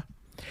brewer,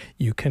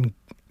 you can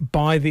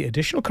buy the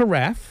additional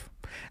carafe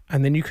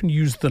and then you can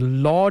use the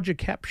larger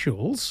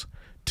capsules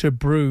to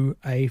brew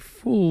a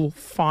full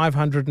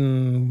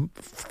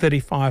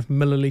 535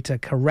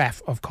 milliliter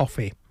carafe of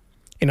coffee.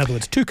 In other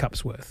words, 2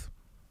 cups worth.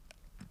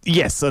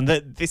 Yes, and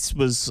this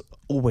was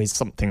always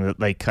something that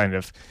they kind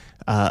of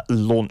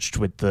launched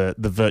with the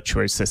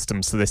Virtuo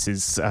system. So this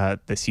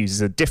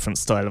uses a different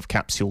style of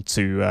capsule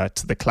to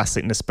the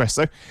classic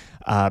Nespresso.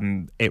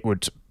 It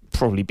would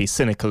probably be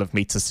cynical of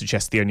me to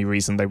suggest the only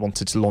reason they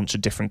wanted to launch a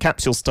different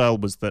capsule style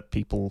was that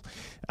people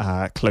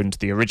cloned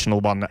the original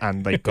one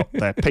and they got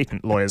their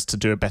patent lawyers to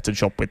do a better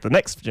job with the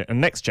next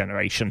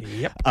generation.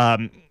 Yep.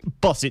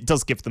 But it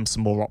does give them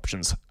some more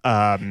options.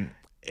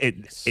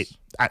 It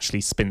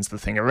actually spins the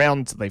thing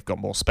around. They've got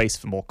more space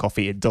for more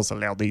coffee. It does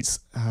allow these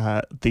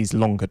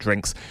longer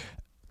drinks.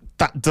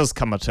 That does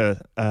come at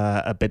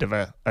a bit of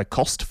a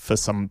cost for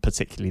some,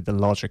 particularly the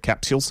larger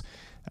capsules.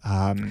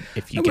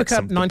 If you get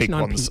some of the big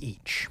ones,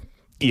 each.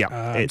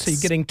 Yeah, so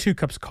you're getting 2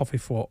 cups of coffee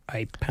for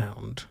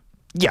 £1.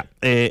 Yeah,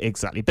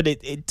 exactly. But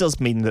it does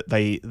mean that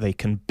they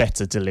can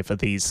better deliver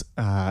these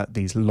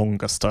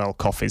longer style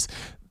coffees.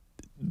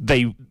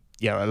 A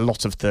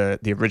lot of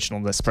the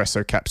original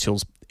Nespresso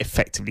capsules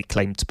effectively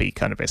claim to be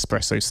kind of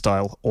espresso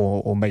style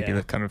or maybe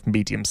the kind of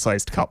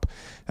medium-sized cup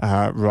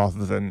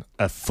rather than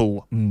a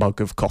full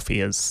mug of coffee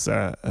as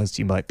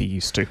you might be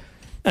used to.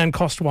 And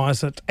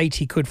cost-wise, at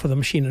 80 quid for the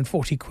machine and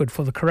 40 quid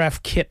for the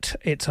carafe kit,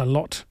 it's a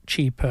lot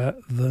cheaper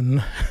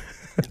than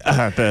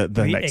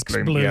the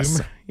X-Bloom.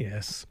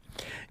 Yes.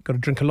 Got to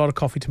drink a lot of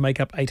coffee to make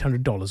up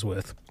 $800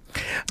 worth.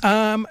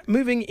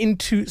 Moving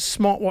into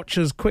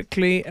smartwatches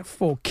quickly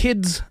for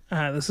kids.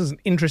 This is an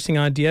interesting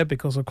idea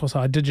because, of course,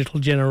 our digital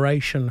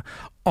generation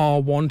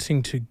are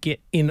wanting to get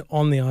in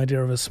on the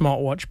idea of a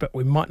smartwatch, but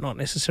we might not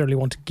necessarily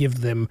want to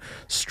give them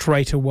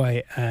straight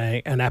away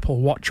an Apple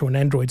Watch or an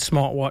Android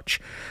smartwatch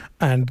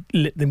and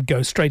let them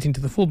go straight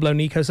into the full-blown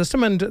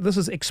ecosystem. And this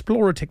is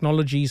Explorer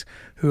Technologies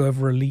who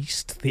have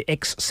released the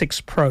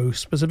X6 Pro,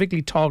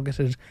 specifically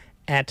targeted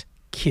at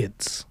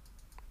kids.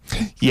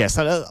 Yes,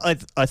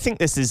 I think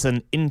this is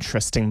an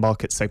interesting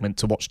market segment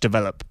to watch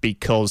develop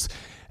because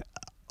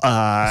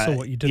I saw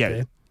what you did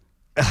there.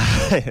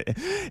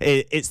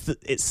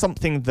 It's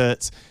something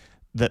that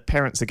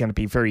parents are going to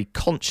be very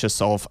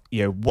conscious of.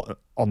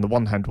 On the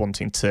one hand,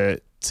 wanting to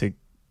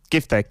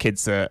give their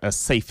kids a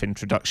safe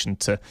introduction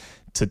to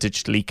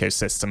digital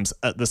ecosystems,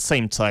 at the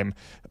same time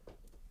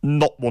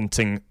not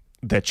wanting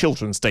their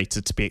children's data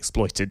to be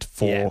exploited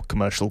for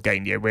commercial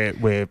gain.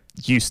 We're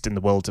used in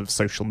the world of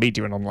social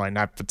media and online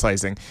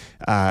advertising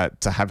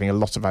to having a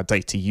lot of our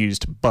data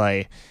used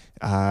by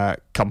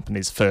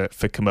companies for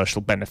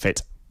commercial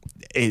benefit.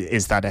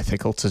 Is that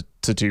ethical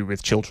to do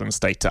with children's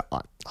data?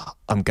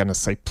 I'm going to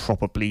say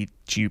probably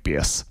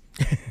dubious.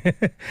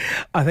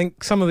 I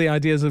think some of the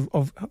ideas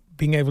of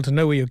being able to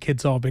know where your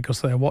kids are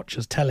because their watch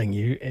is telling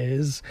you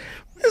is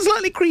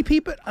slightly creepy,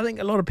 but I think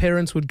a lot of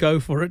parents would go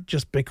for it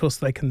just because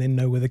they can then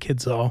know where the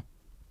kids are.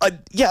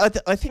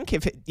 I think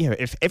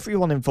if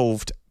everyone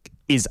involved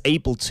is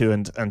able to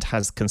and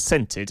has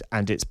consented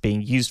and it's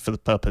being used for the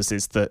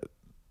purposes that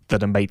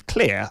are made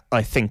clear,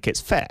 I think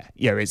it's fair.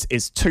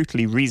 It's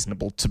totally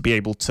reasonable to be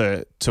able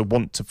to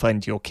want to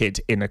find your kid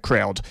in a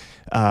crowd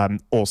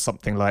or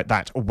something like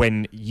that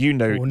when you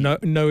know... Or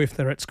know if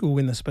they're at school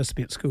when they're supposed to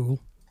be at school.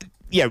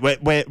 Yeah,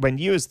 when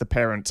you as the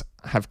parent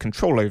have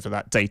control over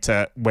that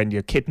data, when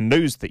your kid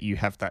knows that you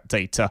have that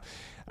data,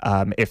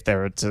 if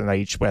they're at an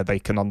age where they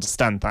can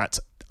understand that,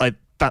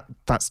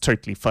 that's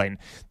totally fine.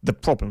 The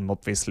problem,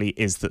 obviously,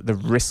 is that the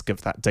risk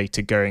of that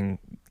data going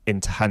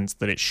into hands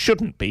that it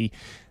shouldn't be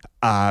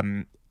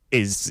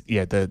is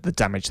the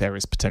damage there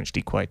is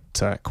potentially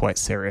quite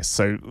serious.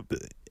 So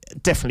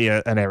definitely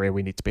an area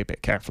we need to be a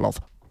bit careful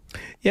of.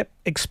 Yep,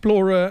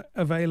 Explorer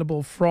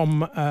available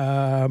from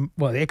the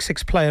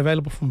X6 Play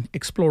available from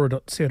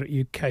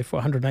explorer.co.uk for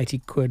 180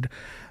 quid.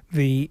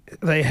 They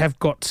have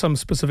got some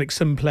specific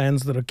SIM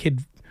plans that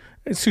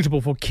are suitable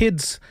for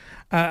kids,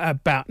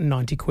 about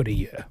 90 quid a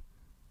year.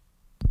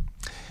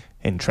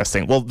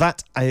 Interesting. Well,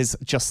 that is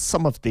just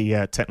some of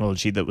the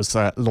technology that was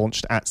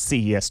launched at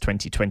CES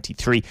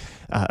 2023.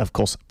 Of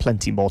course,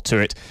 plenty more to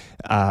it,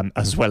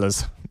 as well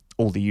as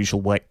all the usual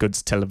white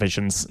goods,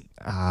 televisions,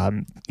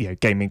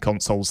 gaming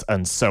consoles,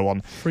 and so on.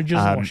 Fridges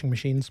and washing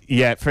machines.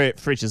 Yeah,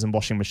 fridges and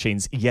washing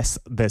machines. Yes,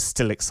 there's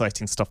still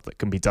exciting stuff that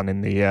can be done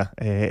in the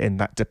in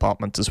that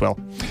department as well.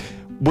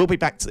 We'll be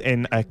back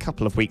in a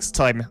couple of weeks'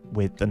 time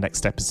with the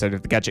next episode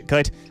of the Gadget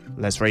Guide.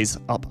 Les Ray's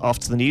up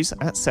after the news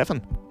at 7.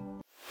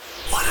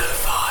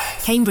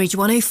 105. Cambridge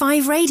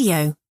 105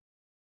 Radio.